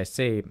things I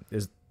say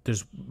is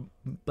there's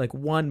like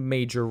one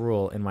major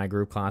rule in my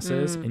group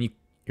classes, and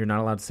you're not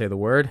allowed to say the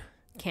word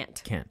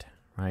can't,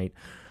 right?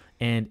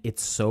 And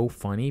it's so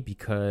funny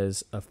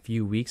because a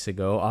few weeks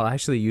ago, I'll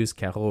actually use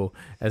Caro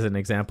as an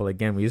example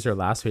again. We used her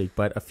last week,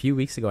 but a few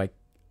weeks ago,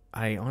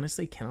 I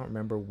honestly cannot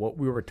remember what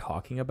we were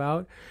talking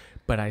about,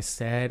 but I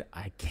said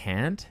I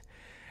can't.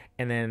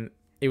 And then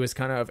it was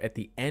kind of at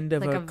the end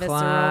of like a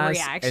class.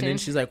 Reaction. And then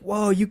she's like,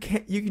 whoa, you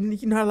can't,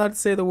 you're not allowed to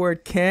say the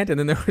word can't. And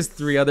then there was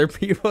 3 other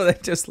people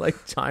that just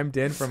like chimed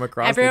in from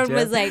across Everyone the gym.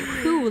 was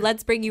like,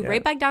 let's bring you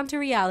right back down to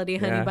reality,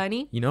 honey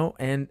bunny.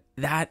 And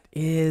that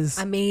is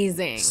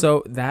amazing.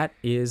 So that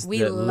is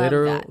the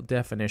literal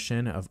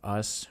definition of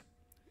us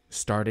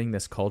starting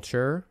this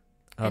culture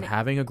of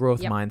having a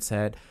growth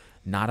mindset,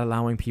 not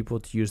allowing people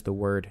to use the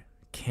word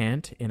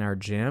can't in our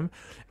gym.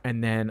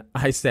 And then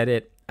I said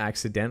it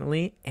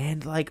accidentally,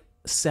 and like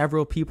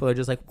several people are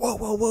just like, whoa,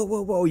 whoa, whoa,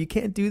 whoa, whoa, you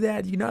can't do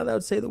that. You're not allowed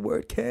to say the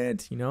word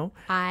can't, you know?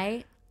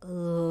 I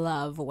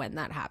love when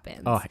that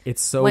happens. Oh,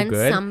 it's so when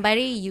good.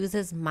 somebody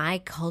uses my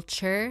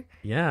culture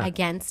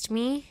against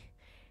me,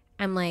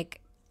 I'm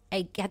like,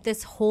 I get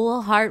this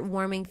whole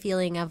heartwarming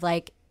feeling of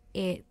like,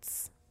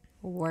 it's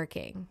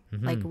working.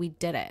 Like, we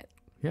did it.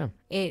 Yeah.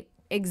 It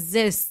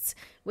exists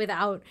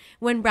without,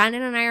 when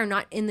Brandon and I are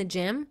not in the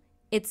gym,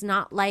 it's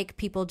not like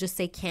people just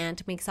say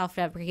can't, make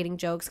self-deprecating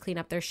jokes, clean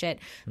up their shit.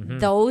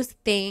 Those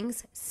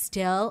things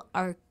still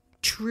are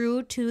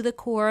true to the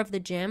core of the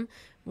gym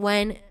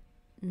when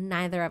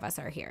neither of us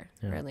are here,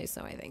 or at least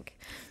so I think.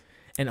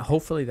 And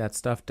hopefully that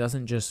stuff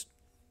doesn't just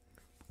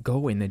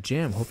go in the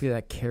gym. Hopefully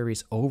that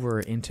carries over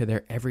into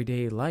their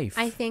everyday life.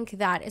 I think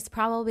that is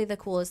probably the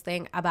coolest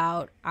thing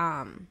about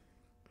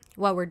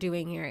what we're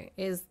doing here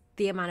is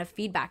the amount of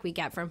feedback we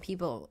get from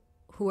people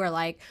who are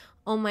like,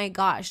 oh my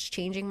gosh,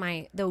 changing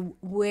the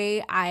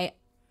way I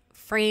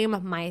frame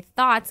my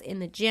thoughts in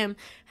the gym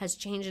has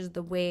changed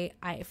the way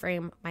I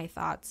frame my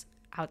thoughts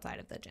outside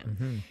of the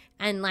gym.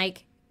 And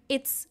like,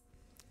 it's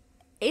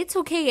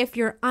okay if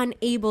you're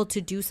unable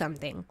to do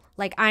something.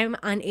 Like, I'm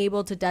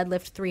unable to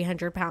deadlift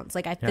 300 pounds.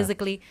 Like, I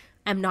physically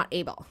am not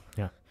able.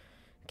 Yeah.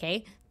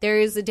 Okay. There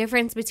is a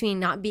difference between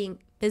not being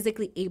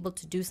physically able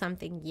to do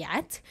something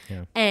yet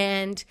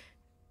and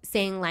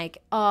saying like,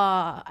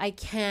 oh, I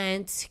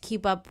can't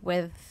keep up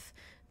with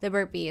the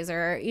burpees,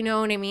 or you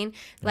know what I mean?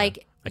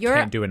 Like, I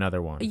can't do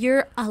another one.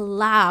 You're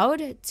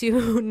allowed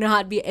to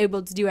not be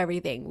able to do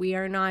everything. We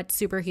are not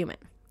superhuman.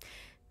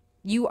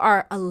 You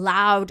are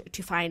allowed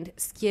to find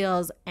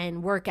skills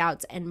and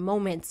workouts and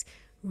moments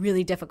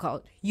really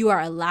difficult. You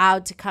are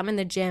allowed to come in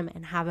the gym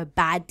and have a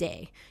bad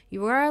day.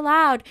 You are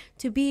allowed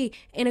to be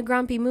in a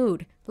grumpy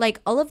mood.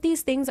 Like, all of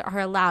these things are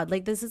allowed.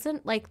 Like, this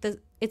isn't like the,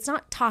 it's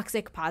not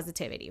toxic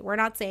positivity. We're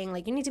not saying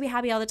like you need to be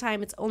happy all the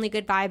time. It's only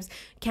good vibes.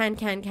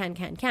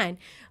 Can.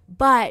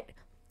 But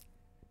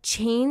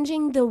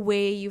changing the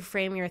way you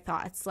frame your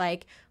thoughts,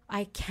 like,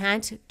 I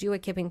can't do a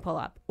kipping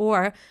pull-up,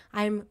 or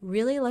I'm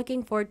really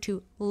looking forward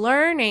to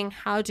learning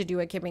how to do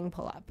a kipping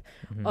pull-up,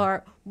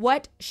 or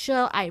what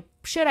should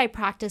I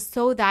practice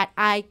so that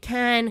I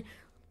can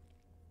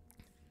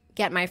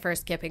get my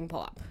first kipping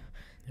pull-up.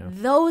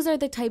 Those are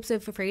the types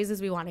of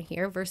phrases we want to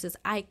hear versus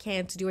I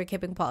can't do a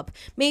kipping pull-up.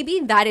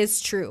 Maybe that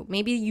is true.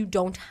 Maybe you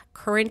don't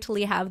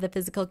currently have the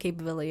physical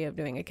capability of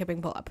doing a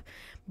kipping pull-up.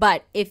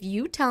 But if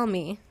you tell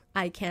me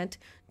I can't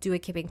do a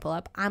kipping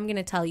pull-up, I'm going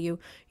to tell you,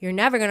 you're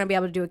never going to be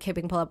able to do a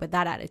kipping pull-up with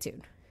that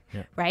attitude,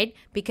 right?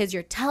 Because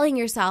you're telling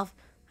yourself,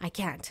 I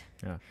can't.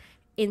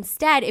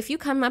 Instead, if you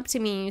come up to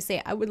me and you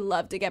say, I would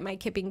love to get my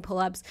kipping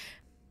pull-ups,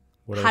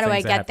 how do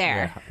I get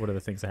there? What are the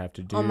things I have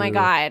to do? Oh my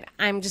God.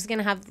 I'm just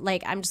going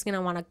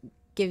to want to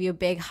give you a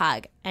big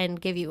hug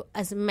and give you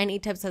as many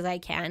tips as I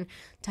can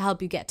to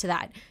help you get to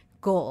that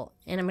goal.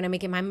 And I'm going to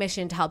make it my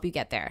mission to help you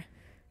get there.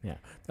 Yeah,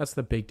 that's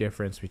the big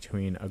difference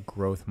between a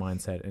growth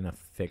mindset and a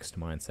fixed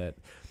mindset.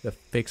 The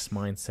fixed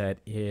mindset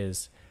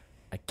is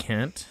I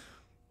can't,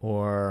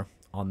 or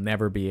I'll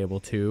never be able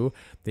to,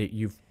 that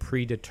you've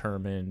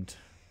predetermined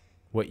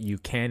what you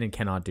can and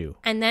cannot do.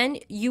 And then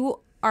you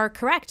are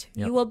correct.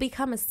 You will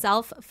become a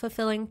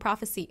self-fulfilling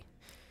prophecy.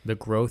 The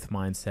growth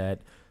mindset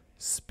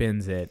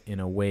spins it in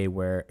a way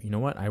where, you know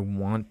what, I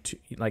want to,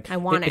 like,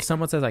 if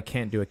someone says I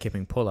can't do a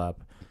kipping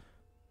pull-up,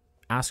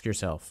 ask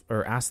yourself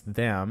or ask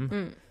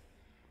them,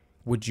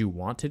 would you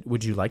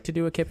like to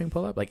do a kipping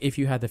pull-up? Like, if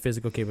you had the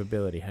physical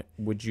capability,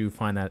 would you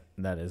find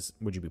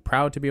would you be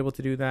proud to be able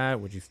to do that?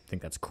 Would you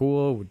think that's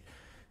cool?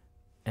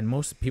 And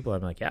most people are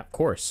like, yeah, of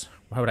course.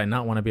 Why would I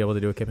not want to be able to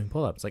do a kipping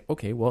pull-up? It's like,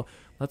 okay, well,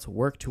 let's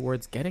work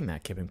towards getting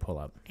that kipping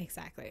pull-up.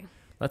 Exactly.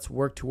 Let's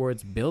work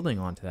towards building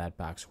onto that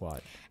back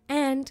squat.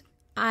 And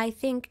I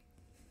think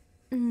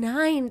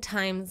 9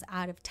 times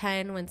out of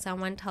 10, when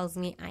someone tells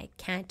me I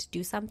can't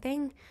do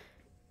something,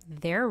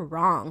 they're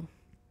wrong.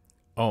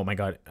 Oh my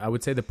God. I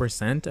would say the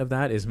percent of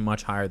that is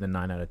much higher than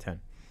 9 out of 10.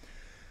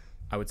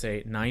 I would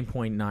say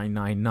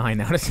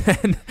 9.999 out of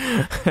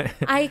 10.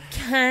 I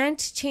can't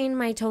chain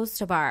my toes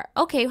to bar.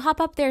 Okay,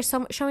 hop up there.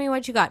 Show me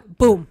what you got.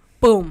 Boom,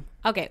 boom.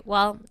 Okay,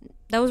 well,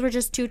 those were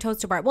just 2 toes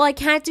to bar. Well, I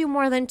can't do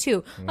more than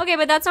 2. Okay,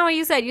 but that's not what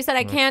you said. You said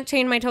I can't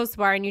chain my toes to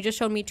bar, and you just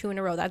showed me 2 in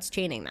a row. That's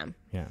chaining them.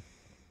 Yeah.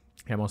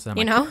 Yeah, most of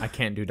the time I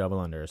can't do double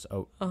unders.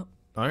 Oh. All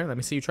right, let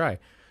me see you try.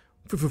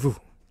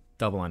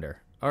 Double under.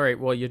 All right,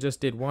 well, you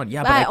just did one.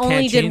 Yeah, but I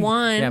only did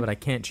one. Yeah, but I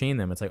can't chain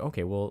them. It's like,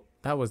 okay, well,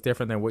 that was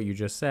different than what you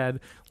just said.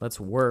 Let's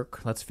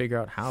figure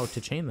out how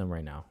to chain them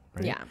right now.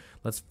 Right? Yeah.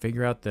 Let's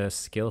figure out the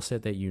skill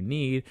set that you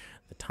need,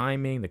 the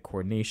timing, the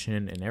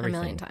coordination, and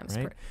everything. 1,000,000 times.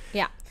 Right?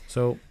 Yeah.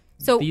 So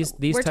these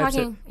we're types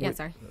talking.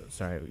 of,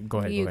 sorry, go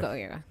ahead. You go. go.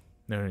 You go.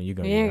 No, you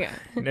go. You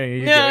go. No,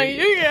 you No, go.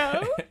 you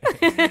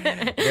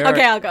go.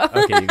 Okay, I'll go.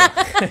 Okay, you go.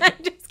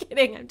 I'm just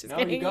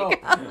kidding. You go.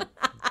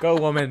 Go,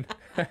 woman.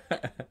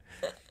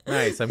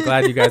 Nice. I'm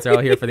glad you guys are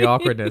all here for the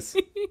awkwardness.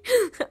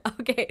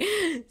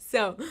 Okay.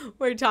 So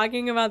we're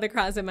talking about the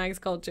CrossFit Max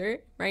culture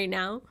right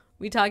now.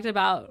 We talked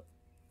about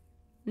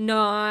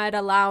not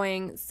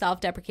allowing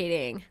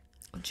self-deprecating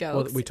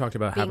jokes. Well, we talked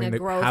about being having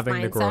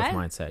a the growth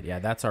mindset. Yeah,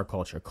 that's our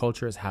culture.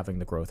 Culture is having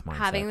the growth mindset.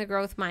 Having the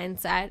growth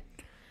mindset.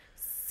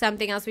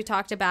 Something else we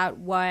talked about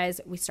was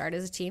we start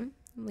as a team.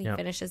 We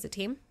finish as a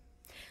team.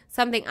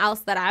 Something else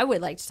that I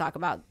would like to talk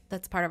about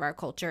that's part of our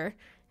culture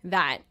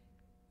that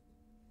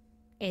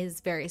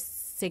is very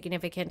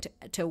significant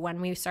to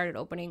when we started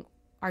opening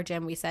our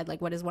gym. We said,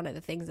 like, what is one of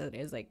the things that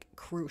is, like,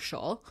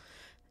 crucial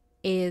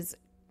is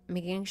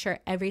making sure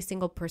every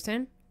single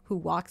person who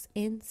walks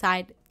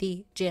inside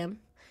the gym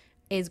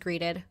is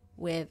greeted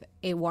with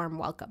a warm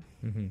welcome.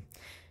 Mm-hmm.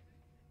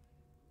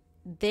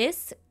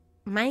 This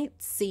might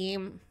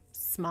seem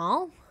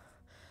small,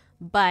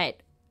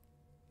 but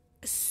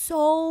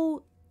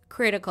so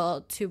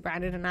critical to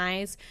Brandon and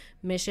I's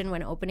mission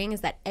when opening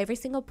is that every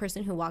single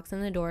person who walks in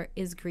the door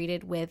is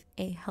greeted with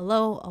a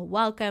hello, a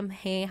welcome,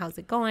 hey, how's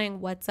it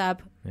going, what's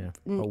up,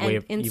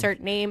 wave, insert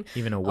name,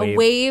 even a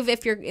wave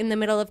if you're in the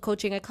middle of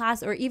coaching a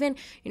class, or even,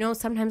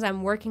 sometimes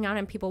I'm working out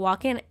and people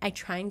walk in, I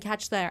try and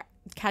catch their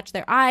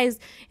eyes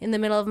in the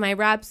middle of my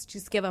reps,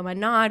 just give them a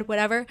nod,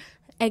 whatever,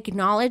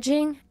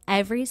 acknowledging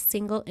every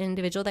single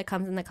individual that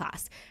comes in the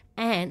class.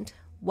 And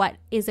what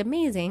is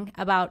amazing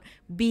about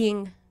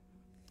being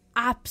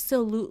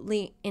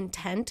absolutely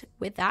intent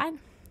with that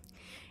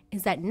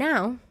is that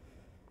now,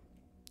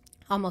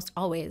 almost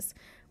always,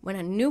 when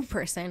a new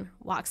person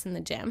walks in the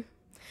gym,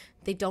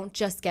 they don't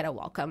just get a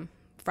welcome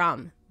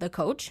from the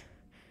coach.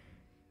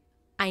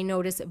 I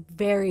notice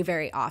very,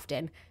 very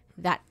often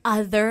that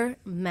other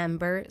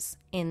members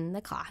in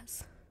the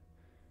class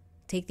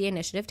take the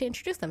initiative to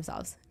introduce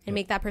themselves and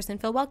make that person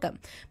feel welcome,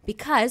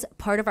 because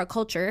part of our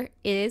culture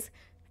is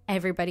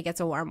everybody gets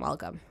a warm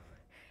welcome.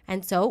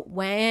 And so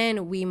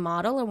when we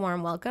model a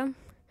warm welcome,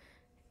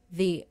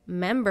 the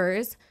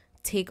members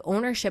take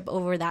ownership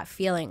over that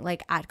feeling.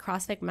 Like at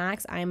CrossFit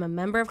Max, I am a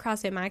member of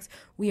CrossFit Max.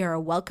 We are a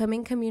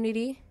welcoming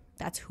community.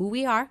 That's who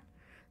we are.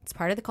 It's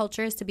part of the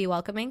culture is to be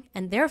welcoming.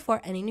 And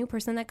therefore, any new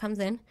person that comes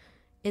in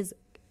is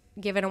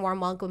given a warm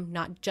welcome,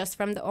 not just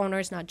from the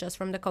owners, not just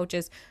from the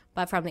coaches,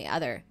 but from the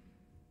other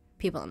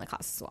people in the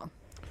class as well.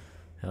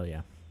 Hell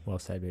yeah. Well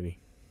said, baby.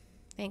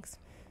 Thanks.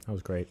 That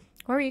was great.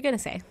 What were you going to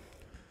say?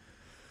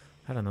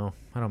 I don't know.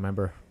 I don't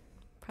remember.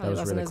 Probably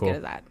wasn't really as cool. good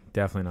as that.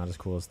 Definitely not as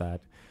cool as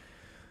that.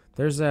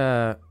 There's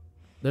a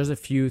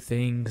few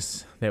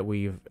things that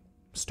we've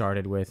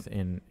started with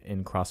in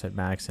CrossFit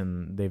Max,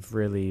 and they've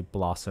really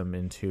blossomed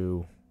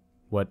into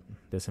what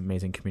this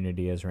amazing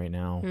community is right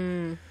now.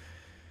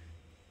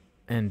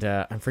 And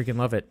I freaking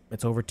love it.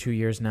 It's over 2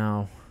 years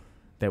now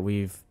that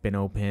we've been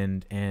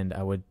opened, and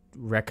I would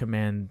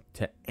recommend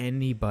to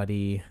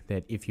anybody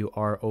that if you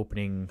are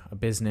opening a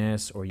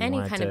business or you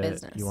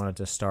wanted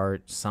to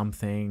start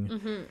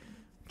something,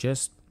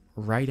 just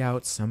write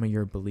out some of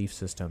your belief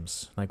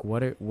systems. Like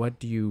what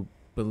do you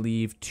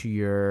believe to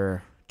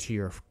your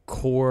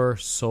core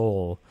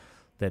soul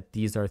that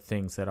these are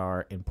things that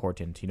are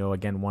important?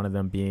 Again, one of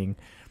them being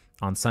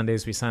on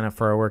Sundays we sign up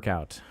for our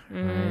workout,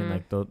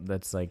 right? Like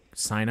that's like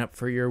sign up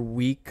for your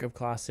week of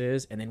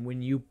classes, and then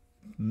when you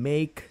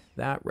make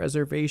that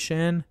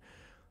reservation,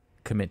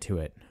 commit to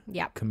it.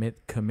 Yeah.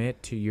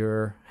 Commit to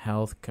your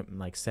health.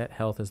 Set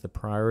health as the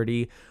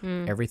priority.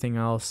 Everything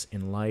else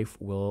in life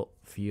will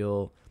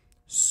feel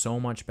so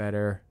much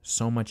better,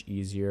 so much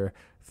easier.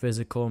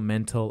 Physical,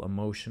 mental,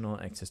 emotional,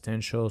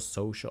 existential,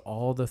 social,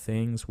 all the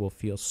things will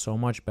feel so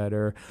much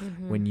better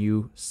when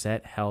you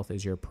set health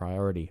as your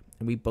priority.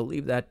 And we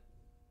believe that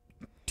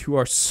to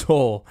our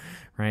soul,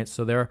 right?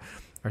 So there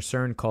are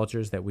certain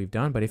cultures that we've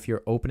done, but if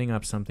you're opening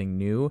up something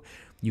new,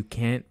 you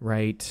can't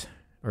write,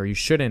 or you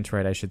shouldn't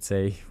write, I should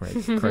say, right,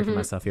 correcting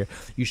myself here.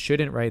 You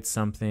shouldn't write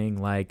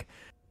something like,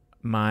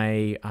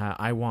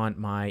 I want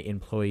my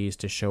employees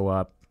to show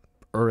up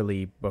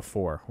early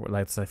before, or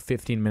like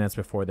 15 minutes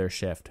before their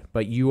shift,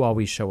 but you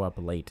always show up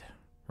late,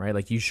 right?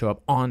 Like you show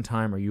up on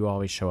time or you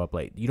always show up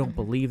late. You don't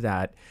believe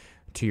that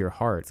to your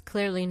heart. It's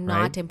clearly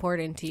not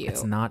important to you.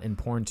 It's not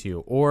important to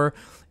you. Or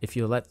if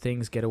you let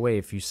things get away,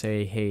 if you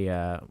say, hey,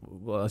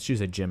 well, let's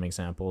use a gym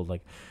example.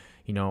 Like,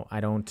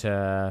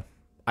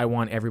 I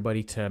want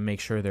everybody to make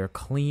sure they're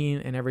clean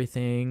and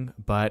everything,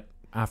 but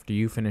after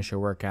you finish your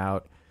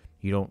workout,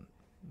 you don't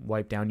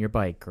wipe down your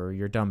bike or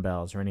your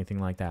dumbbells or anything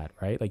like that,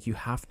 right? Like you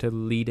have to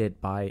lead it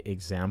by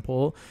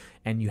example,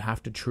 and you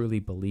have to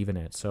truly believe in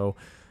it. So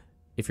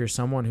if you're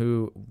someone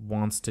who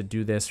wants to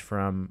do this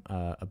from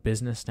a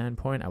business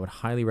standpoint, I would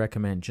highly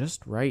recommend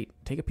just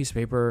take a piece of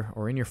paper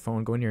or in your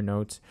phone, go in your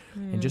notes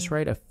and just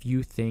write a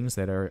few things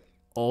that are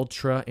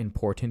ultra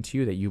important to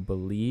you that you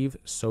believe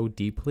so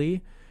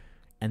deeply.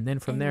 And then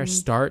from there,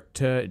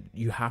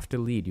 you have to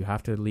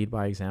lead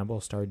by example,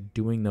 start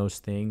doing those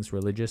things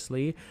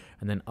religiously,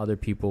 and then other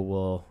people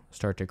will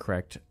start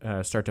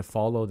to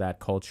follow that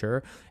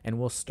culture, and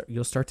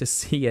you'll start to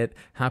see it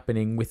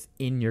happening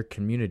within your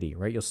community,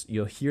 right?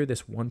 You'll hear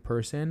this one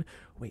person,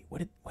 wait, what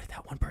did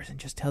that one person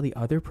just tell the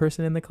other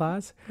person in the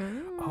class?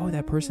 Oh,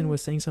 that person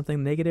was saying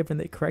something negative and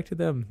they corrected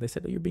them. They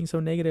said, oh, you're being so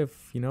negative,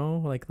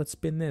 like let's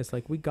spin this,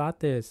 like we got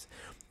this.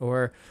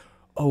 Or,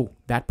 oh,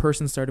 that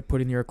person started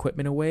putting their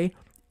equipment away.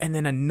 And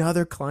then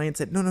another client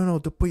said, no,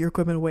 don't put your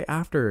equipment away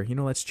after.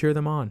 Let's cheer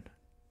them on.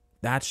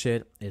 That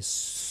shit is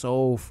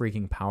so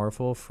freaking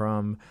powerful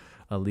from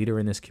a leader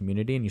in this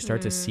community. And you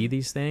start to see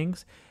these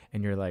things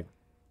and you're like,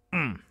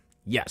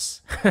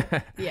 yes.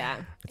 Yeah.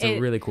 It's a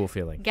really cool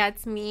feeling.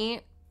 Gets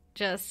me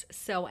just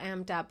so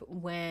amped up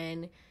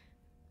when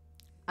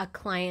a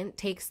client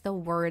takes the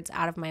words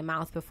out of my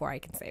mouth before I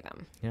can say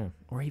them. Yeah.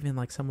 Or even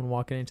like someone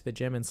walking into the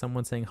gym and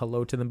someone saying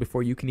hello to them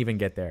before you can even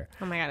get there.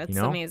 Oh my God, it's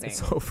amazing. It's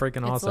so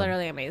freaking awesome. It's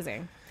literally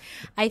amazing.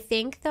 I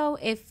think though,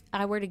 if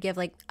I were to give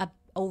like a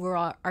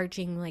overall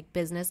arching like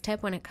business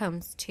tip when it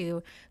comes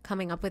to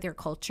coming up with your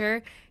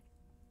culture,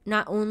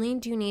 not only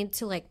do you need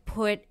to like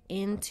put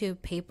into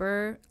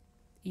paper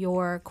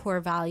your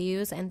core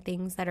values and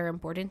things that are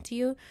important to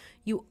you,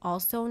 you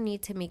also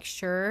need to make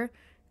sure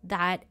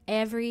that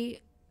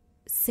every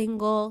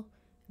single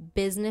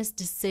business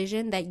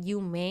decision that you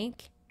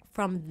make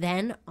from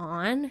then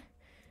on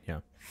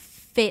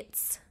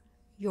fits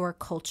your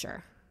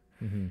culture.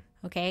 Mm-hmm.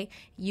 Okay?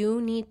 You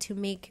need to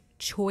make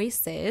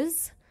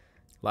choices.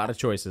 A lot of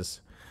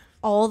choices.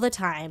 All the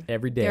time.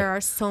 Every day. There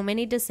are so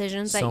many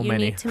decisions that you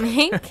need to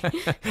make.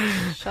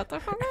 Shut the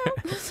fuck up.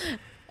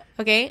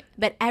 Okay?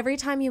 But every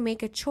time you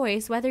make a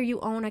choice, whether you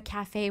own a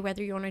cafe,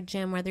 whether you own a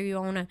gym, whether you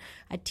own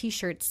a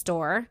t-shirt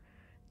store,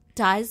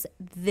 does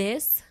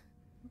this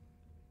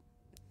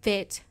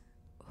fit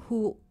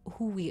who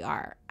we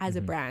are as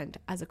a brand,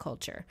 as a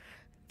culture?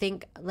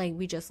 Think like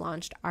we just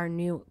launched our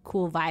new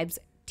Cool Vibes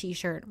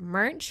t-shirt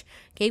merch.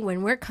 Okay?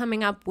 When we're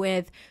coming up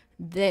with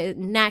the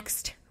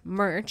next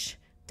merch,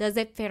 does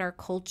it fit our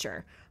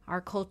culture?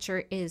 Our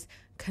culture is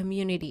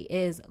community,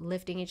 is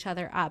lifting each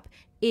other up,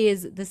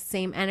 is the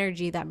same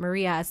energy that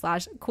Maria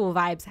 / Cool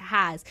Vibes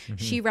has. Mm-hmm.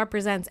 She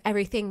represents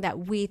everything that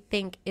we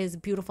think is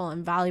beautiful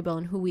and valuable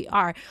in who we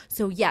are.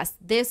 So yes,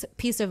 this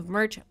piece of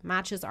merch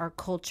matches our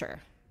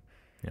culture.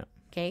 Yeah.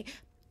 Okay.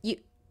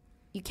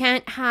 You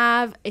can't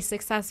have a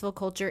successful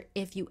culture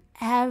if you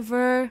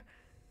ever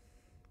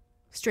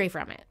stray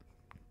from it.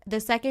 The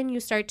second you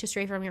start to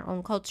stray from your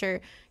own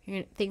culture,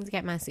 things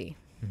get messy.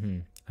 Mm-hmm.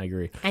 I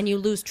agree. And you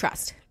lose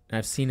trust.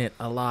 I've seen it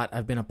a lot.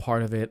 I've been a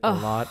part of it a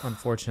lot,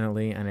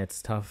 unfortunately, and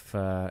it's tough.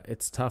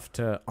 It's tough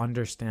to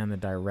understand the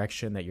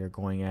direction that you're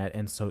going at.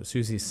 And so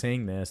Susie's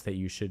saying this, that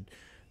you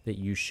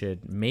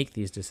should make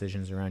these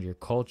decisions around your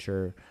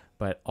culture,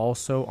 but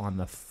also on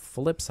the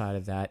flip side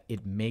of that,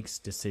 it makes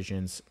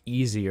decisions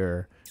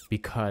easier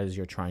because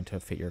you're trying to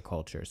fit your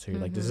culture. So you're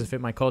like, does this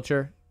fit my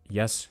culture?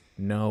 Yes,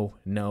 no,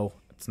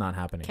 it's not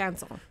happening.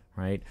 Cancel.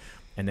 Right?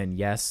 And then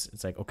yes,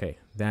 it's like, okay,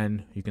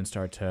 then you can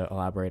start to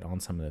elaborate on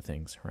some of the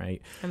things,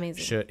 right?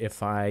 Amazing.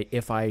 If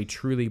I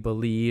truly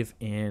believe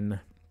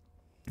in,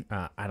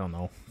 I don't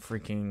know,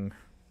 freaking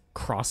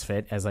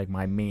CrossFit as like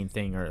my main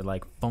thing, or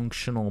like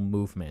functional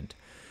movement,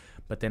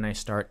 but then I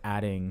start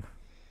adding,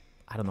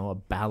 I don't know, a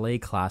ballet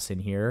class in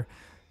here,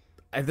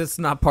 that's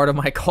not part of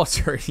my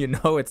culture,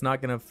 it's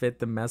not going to fit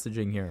the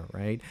messaging here,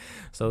 right?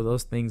 So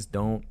those things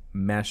don't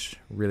mesh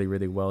really,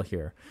 really well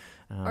here.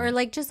 Or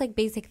like just like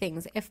basic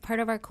things. If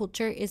part of our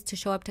culture is to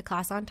show up to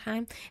class on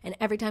time, and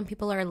every time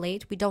people are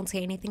late, we don't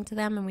say anything to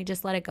them and we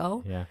just let it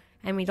go. Yeah.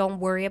 And we don't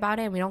worry about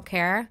it and we don't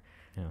care.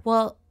 Yeah.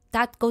 Well,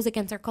 that goes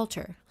against our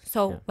culture.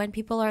 So when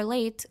people are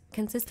late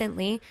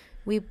consistently,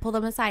 we pull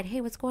them aside.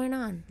 Hey, what's going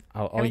on?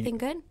 Everything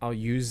good? I'll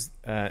use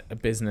a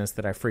business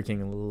that I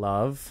freaking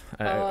love.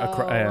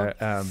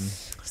 A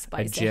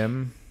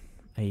gym,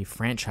 a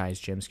franchise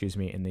gym,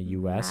 in the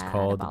U.S.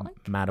 called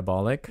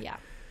Metabolic. Yeah.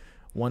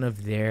 One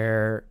of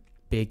their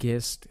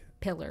biggest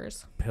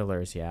pillars,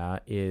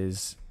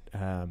 is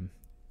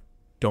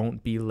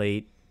don't be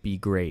late, be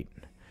great.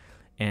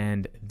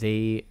 And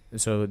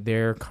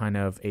they're kind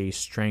of a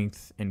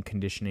strength and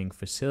conditioning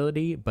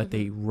facility, but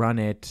they run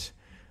it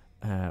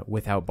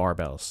without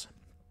barbells.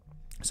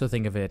 So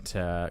think of it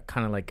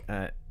kind of like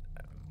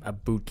a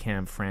boot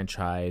camp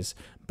franchise,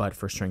 but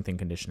for strength and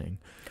conditioning.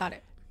 Got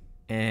it.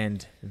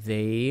 And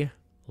they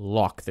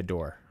lock the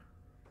door.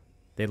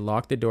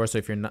 So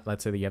if you're not,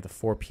 let's say that you have the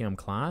 4 p.m.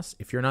 class,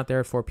 if you're not there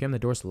at 4 p.m., the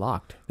door's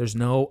locked. There's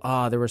no,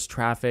 there was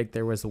traffic,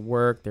 there was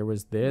work, there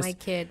was this. My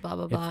kid, blah,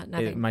 blah, blah,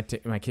 nothing. My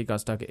kid got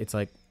stuck. It's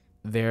like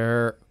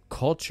their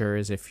culture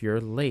is if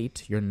you're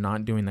late, you're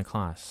not doing the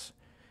class.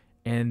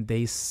 And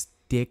they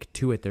stick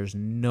to it. There's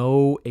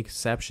no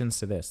exceptions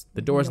to this.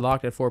 The door's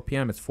locked at 4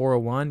 p.m. It's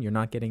 4:01. You're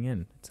not getting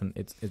in.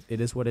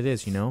 It is what it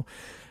is,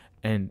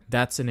 And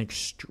that's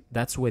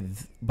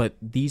but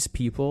these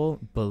people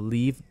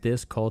believe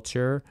this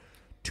culture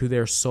to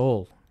their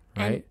soul,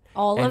 right? And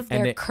all of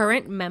their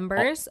current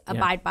members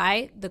abide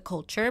by the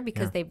culture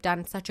because they've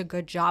done such a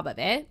good job of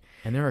it.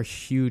 And there are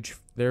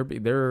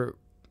they're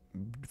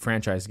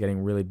franchise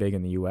getting really big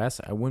in the U.S.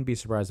 I wouldn't be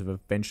surprised if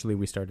eventually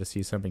we start to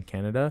see some in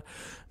Canada,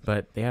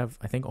 but they have,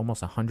 I think,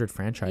 almost 100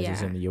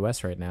 franchises in the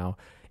U.S. right now.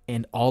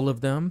 And all of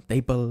them,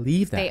 they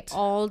believe that. They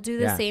all do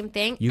the same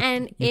thing.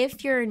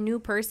 If you're a new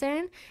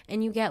person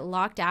and you get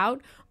locked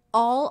out,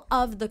 all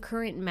of the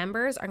current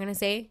members are going to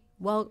say,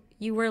 well,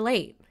 you were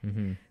late.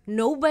 Mm-hmm.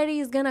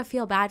 Nobody's going to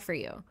feel bad for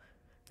you.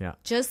 Yeah.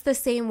 Just the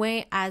same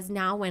way as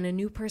now when a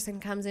new person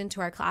comes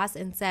into our class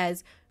and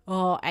says,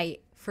 oh, I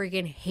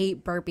freaking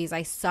hate burpees,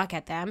 I suck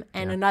at them.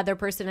 And another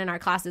person in our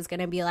class is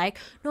going to be like,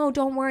 no,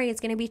 don't worry, it's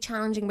going to be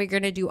challenging, but you're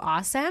going to do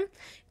awesome,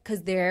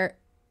 because they're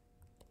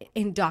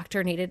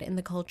indoctrinated in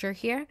the culture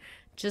here.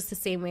 Just the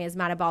same way as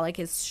Metabolic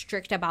is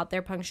strict about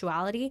their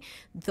punctuality.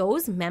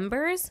 Those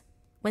members,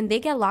 when they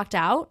get locked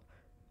out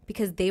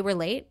because they were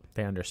late,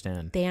 They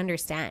understand.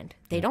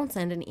 They don't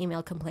send an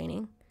email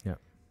complaining. Yeah.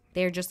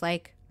 They're just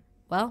like,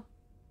 well,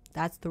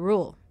 that's the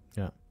rule.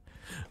 Yeah.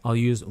 I'll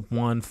use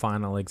one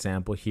final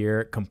example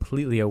here,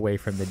 completely away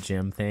from the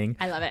gym thing.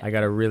 I love it. I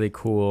got a really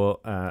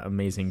cool,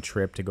 amazing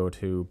trip to go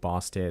to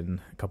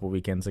Boston a couple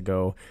weekends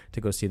ago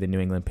to go see the New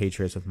England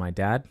Patriots with my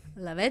dad.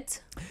 Love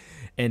it.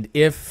 And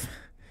if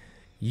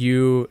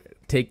you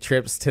take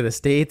trips to the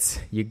States,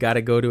 you got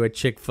to go to a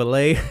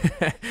Chick-fil-A.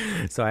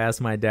 So I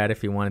asked my dad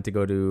if he wanted to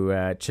go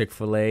to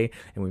Chick-fil-A,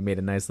 and we made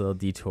a nice little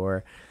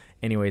detour.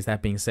 Anyways,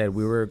 that being said,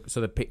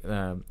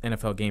 the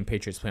NFL game,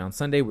 Patriots play on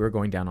Sunday. We were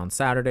going down on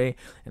Saturday,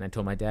 and I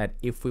told my dad,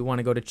 if we want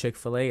to go to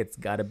Chick-fil-A, it's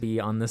got to be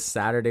on this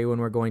Saturday when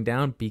we're going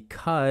down,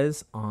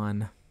 because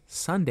on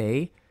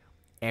Sunday,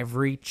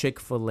 every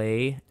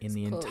Chick-fil-A in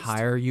the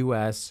entire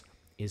U.S.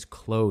 is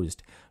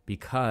closed,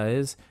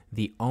 because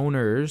the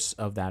owners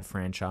of that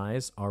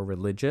franchise are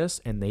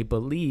religious, and they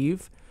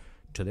believe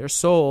to their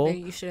soul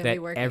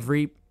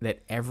that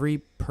every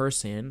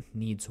person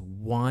needs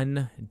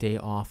 1 day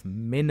off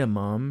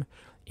minimum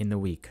in the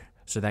week.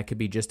 So that could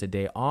be just a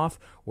day off,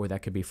 or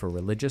that could be for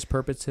religious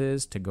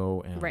purposes to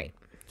go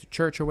to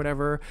church or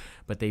whatever.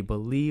 But they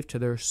believe to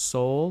their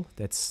soul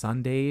that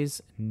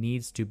Sundays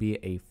needs to be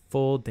a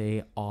full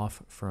day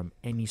off from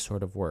any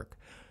sort of work.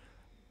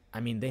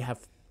 I mean, they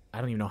have, I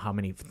don't even know how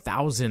many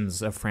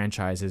thousands of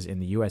franchises in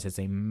the U.S. It's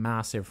a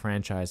massive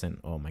franchise. And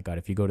oh my God,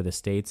 if you go to the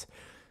States,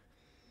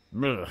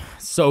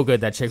 so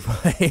good, that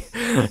Chick-fil-A.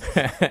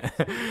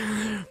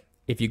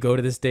 If you go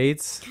to the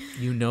States,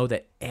 you know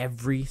that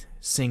every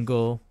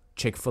single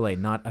Chick-fil-A,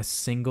 not a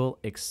single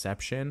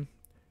exception,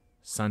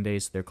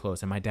 Sundays they're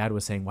closed. And my dad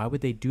was saying, why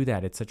would they do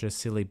that? It's such a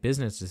silly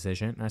business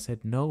decision. And I said,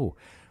 no,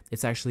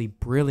 it's actually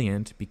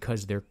brilliant,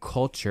 because their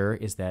culture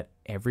is that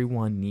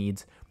everyone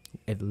needs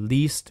at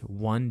least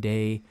 1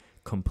 day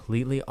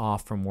completely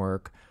off from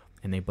work.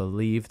 And they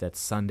believe that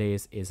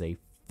Sundays is a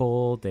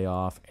full day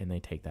off, and they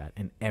take that.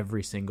 And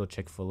every single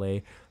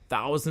Chick-fil-A,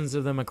 thousands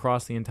of them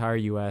across the entire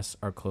U.S.,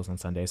 are closed on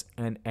Sundays.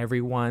 And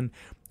everyone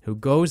who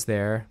goes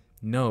there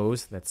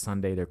knows that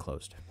Sunday they're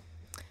closed.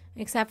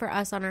 Except for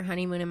us on our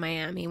honeymoon in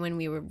Miami, when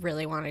we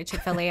really wanted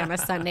Chick-fil-A on a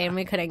Sunday and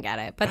we couldn't get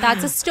it. But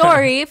that's a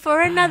story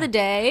for another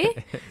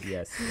day.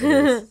 Yes,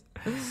 it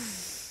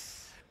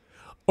is.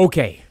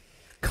 Okay.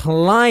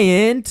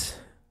 Client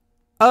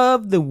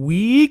of the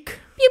week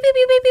Pew, pew,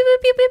 pew, pew, pew,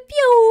 pew, pew,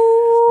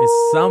 pew. is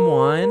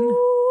someone...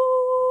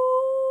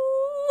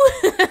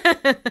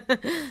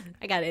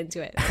 I got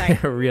into it. Sorry.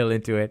 Real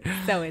into it.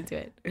 So into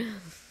it.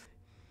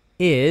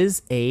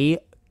 Is a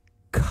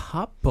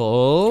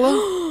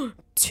couple.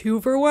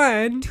 2 for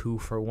 1. 2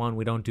 for 1.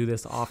 We don't do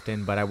this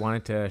often, but I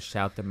wanted to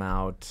shout them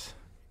out.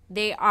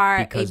 They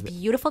are a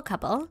beautiful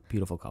couple.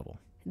 Beautiful couple.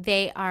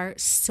 They are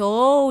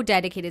so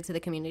dedicated to the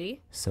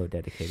community. So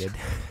dedicated.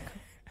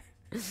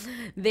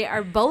 They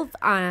are both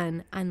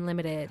on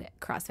unlimited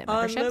CrossFit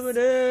memberships.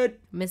 Unlimited.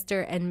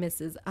 Mr. and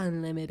Mrs.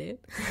 Unlimited.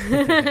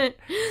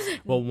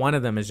 Well, one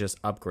of them is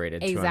just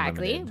upgraded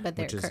exactly, to unlimited. But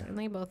they're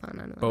currently both on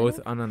unlimited.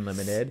 Both on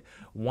unlimited.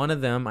 One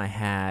of them I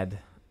had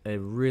a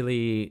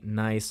really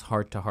nice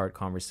heart-to-heart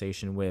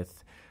conversation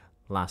with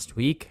last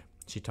week.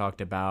 She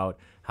talked about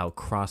how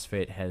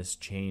CrossFit has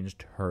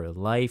changed her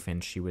life,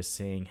 and she was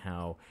saying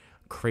how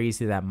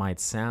crazy that might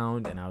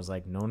sound, and I was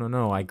like, no,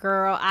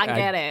 Girl, I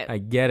get it. I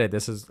get it.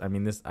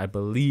 I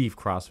believe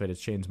CrossFit has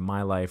changed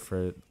my life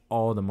for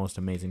all the most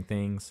amazing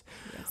things.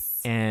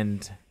 Yes.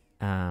 And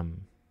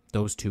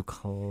those 2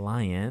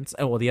 clients,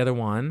 the other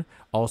one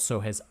also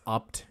has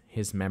upped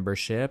his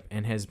membership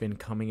and has been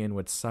coming in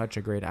with such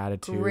a great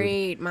attitude.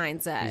 Great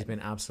mindset. He's been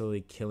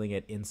absolutely killing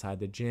it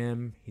inside the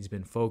gym. He's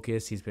been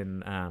focused. He's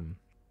been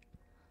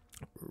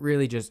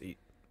really just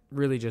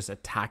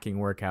attacking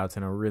workouts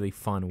in a really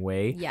fun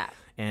way. Yeah.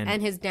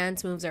 And his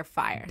dance moves are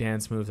fire.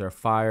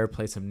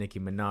 Play some Nicki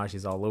Minaj.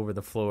 He's all over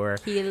the floor.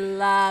 He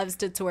loves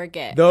to twerk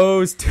it.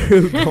 Those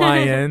 2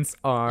 clients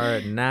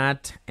are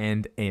Nat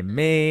and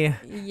Aime.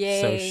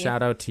 Yay. So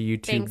shout out to you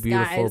 2 Thanks,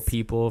 beautiful guys.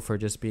 people for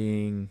just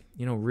being,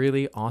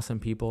 really awesome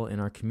people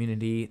in our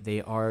community.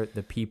 They are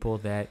the people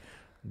that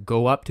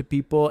go up to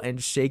people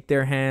and shake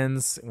their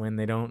hands when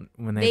they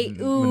meet them.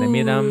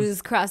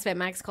 CrossFit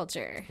Max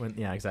culture.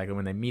 Yeah, exactly.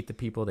 When they meet the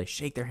people, they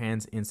shake their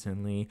hands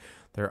instantly.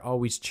 They're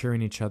always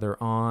cheering each other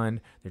on.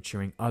 They're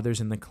cheering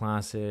others in the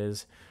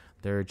classes.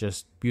 They're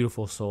just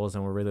beautiful souls,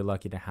 and we're really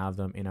lucky to have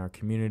them in our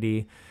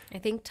community. I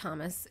think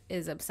Thomas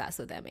is obsessed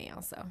with MA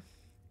also.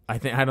 I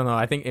don't know.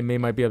 I think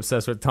Aime might be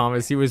obsessed with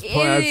Thomas. He was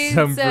playing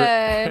out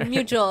some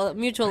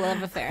mutual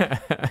love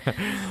affair.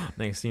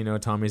 Next thing you know,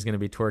 Tommy's going to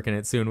be twerking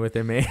it soon with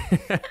Aime.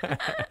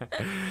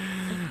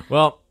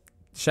 Well,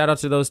 shout out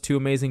to those two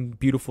amazing,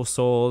 beautiful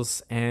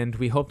souls. And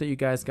we hope that you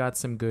guys got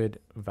some good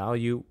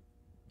value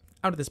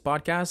out of this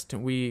podcast.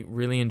 We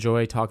really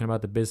enjoy talking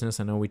about the business.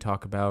 I know we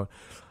talk about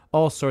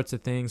all sorts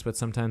of things, but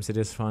sometimes it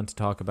is fun to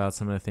talk about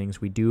some of the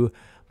things we do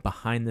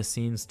behind the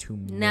scenes to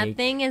make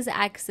Nothing is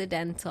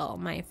accidental,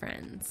 my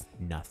friends.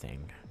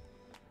 nothing.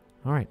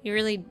 All right. You're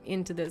really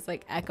into this,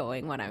 like,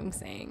 echoing what I'm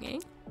saying, eh?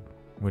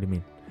 What do you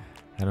mean?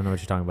 I don't know what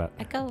you're talking about.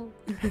 Echo.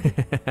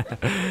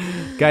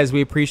 Guys,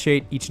 we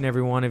appreciate each and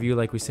every one of you.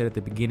 Like we said at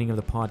the beginning of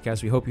the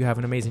podcast, we hope you have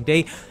an amazing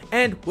day,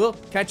 and we'll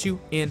catch you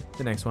in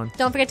the next one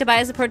Don't forget to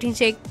buy us a protein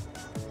shake.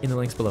 in the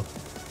links below.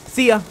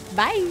 See ya.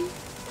 Bye.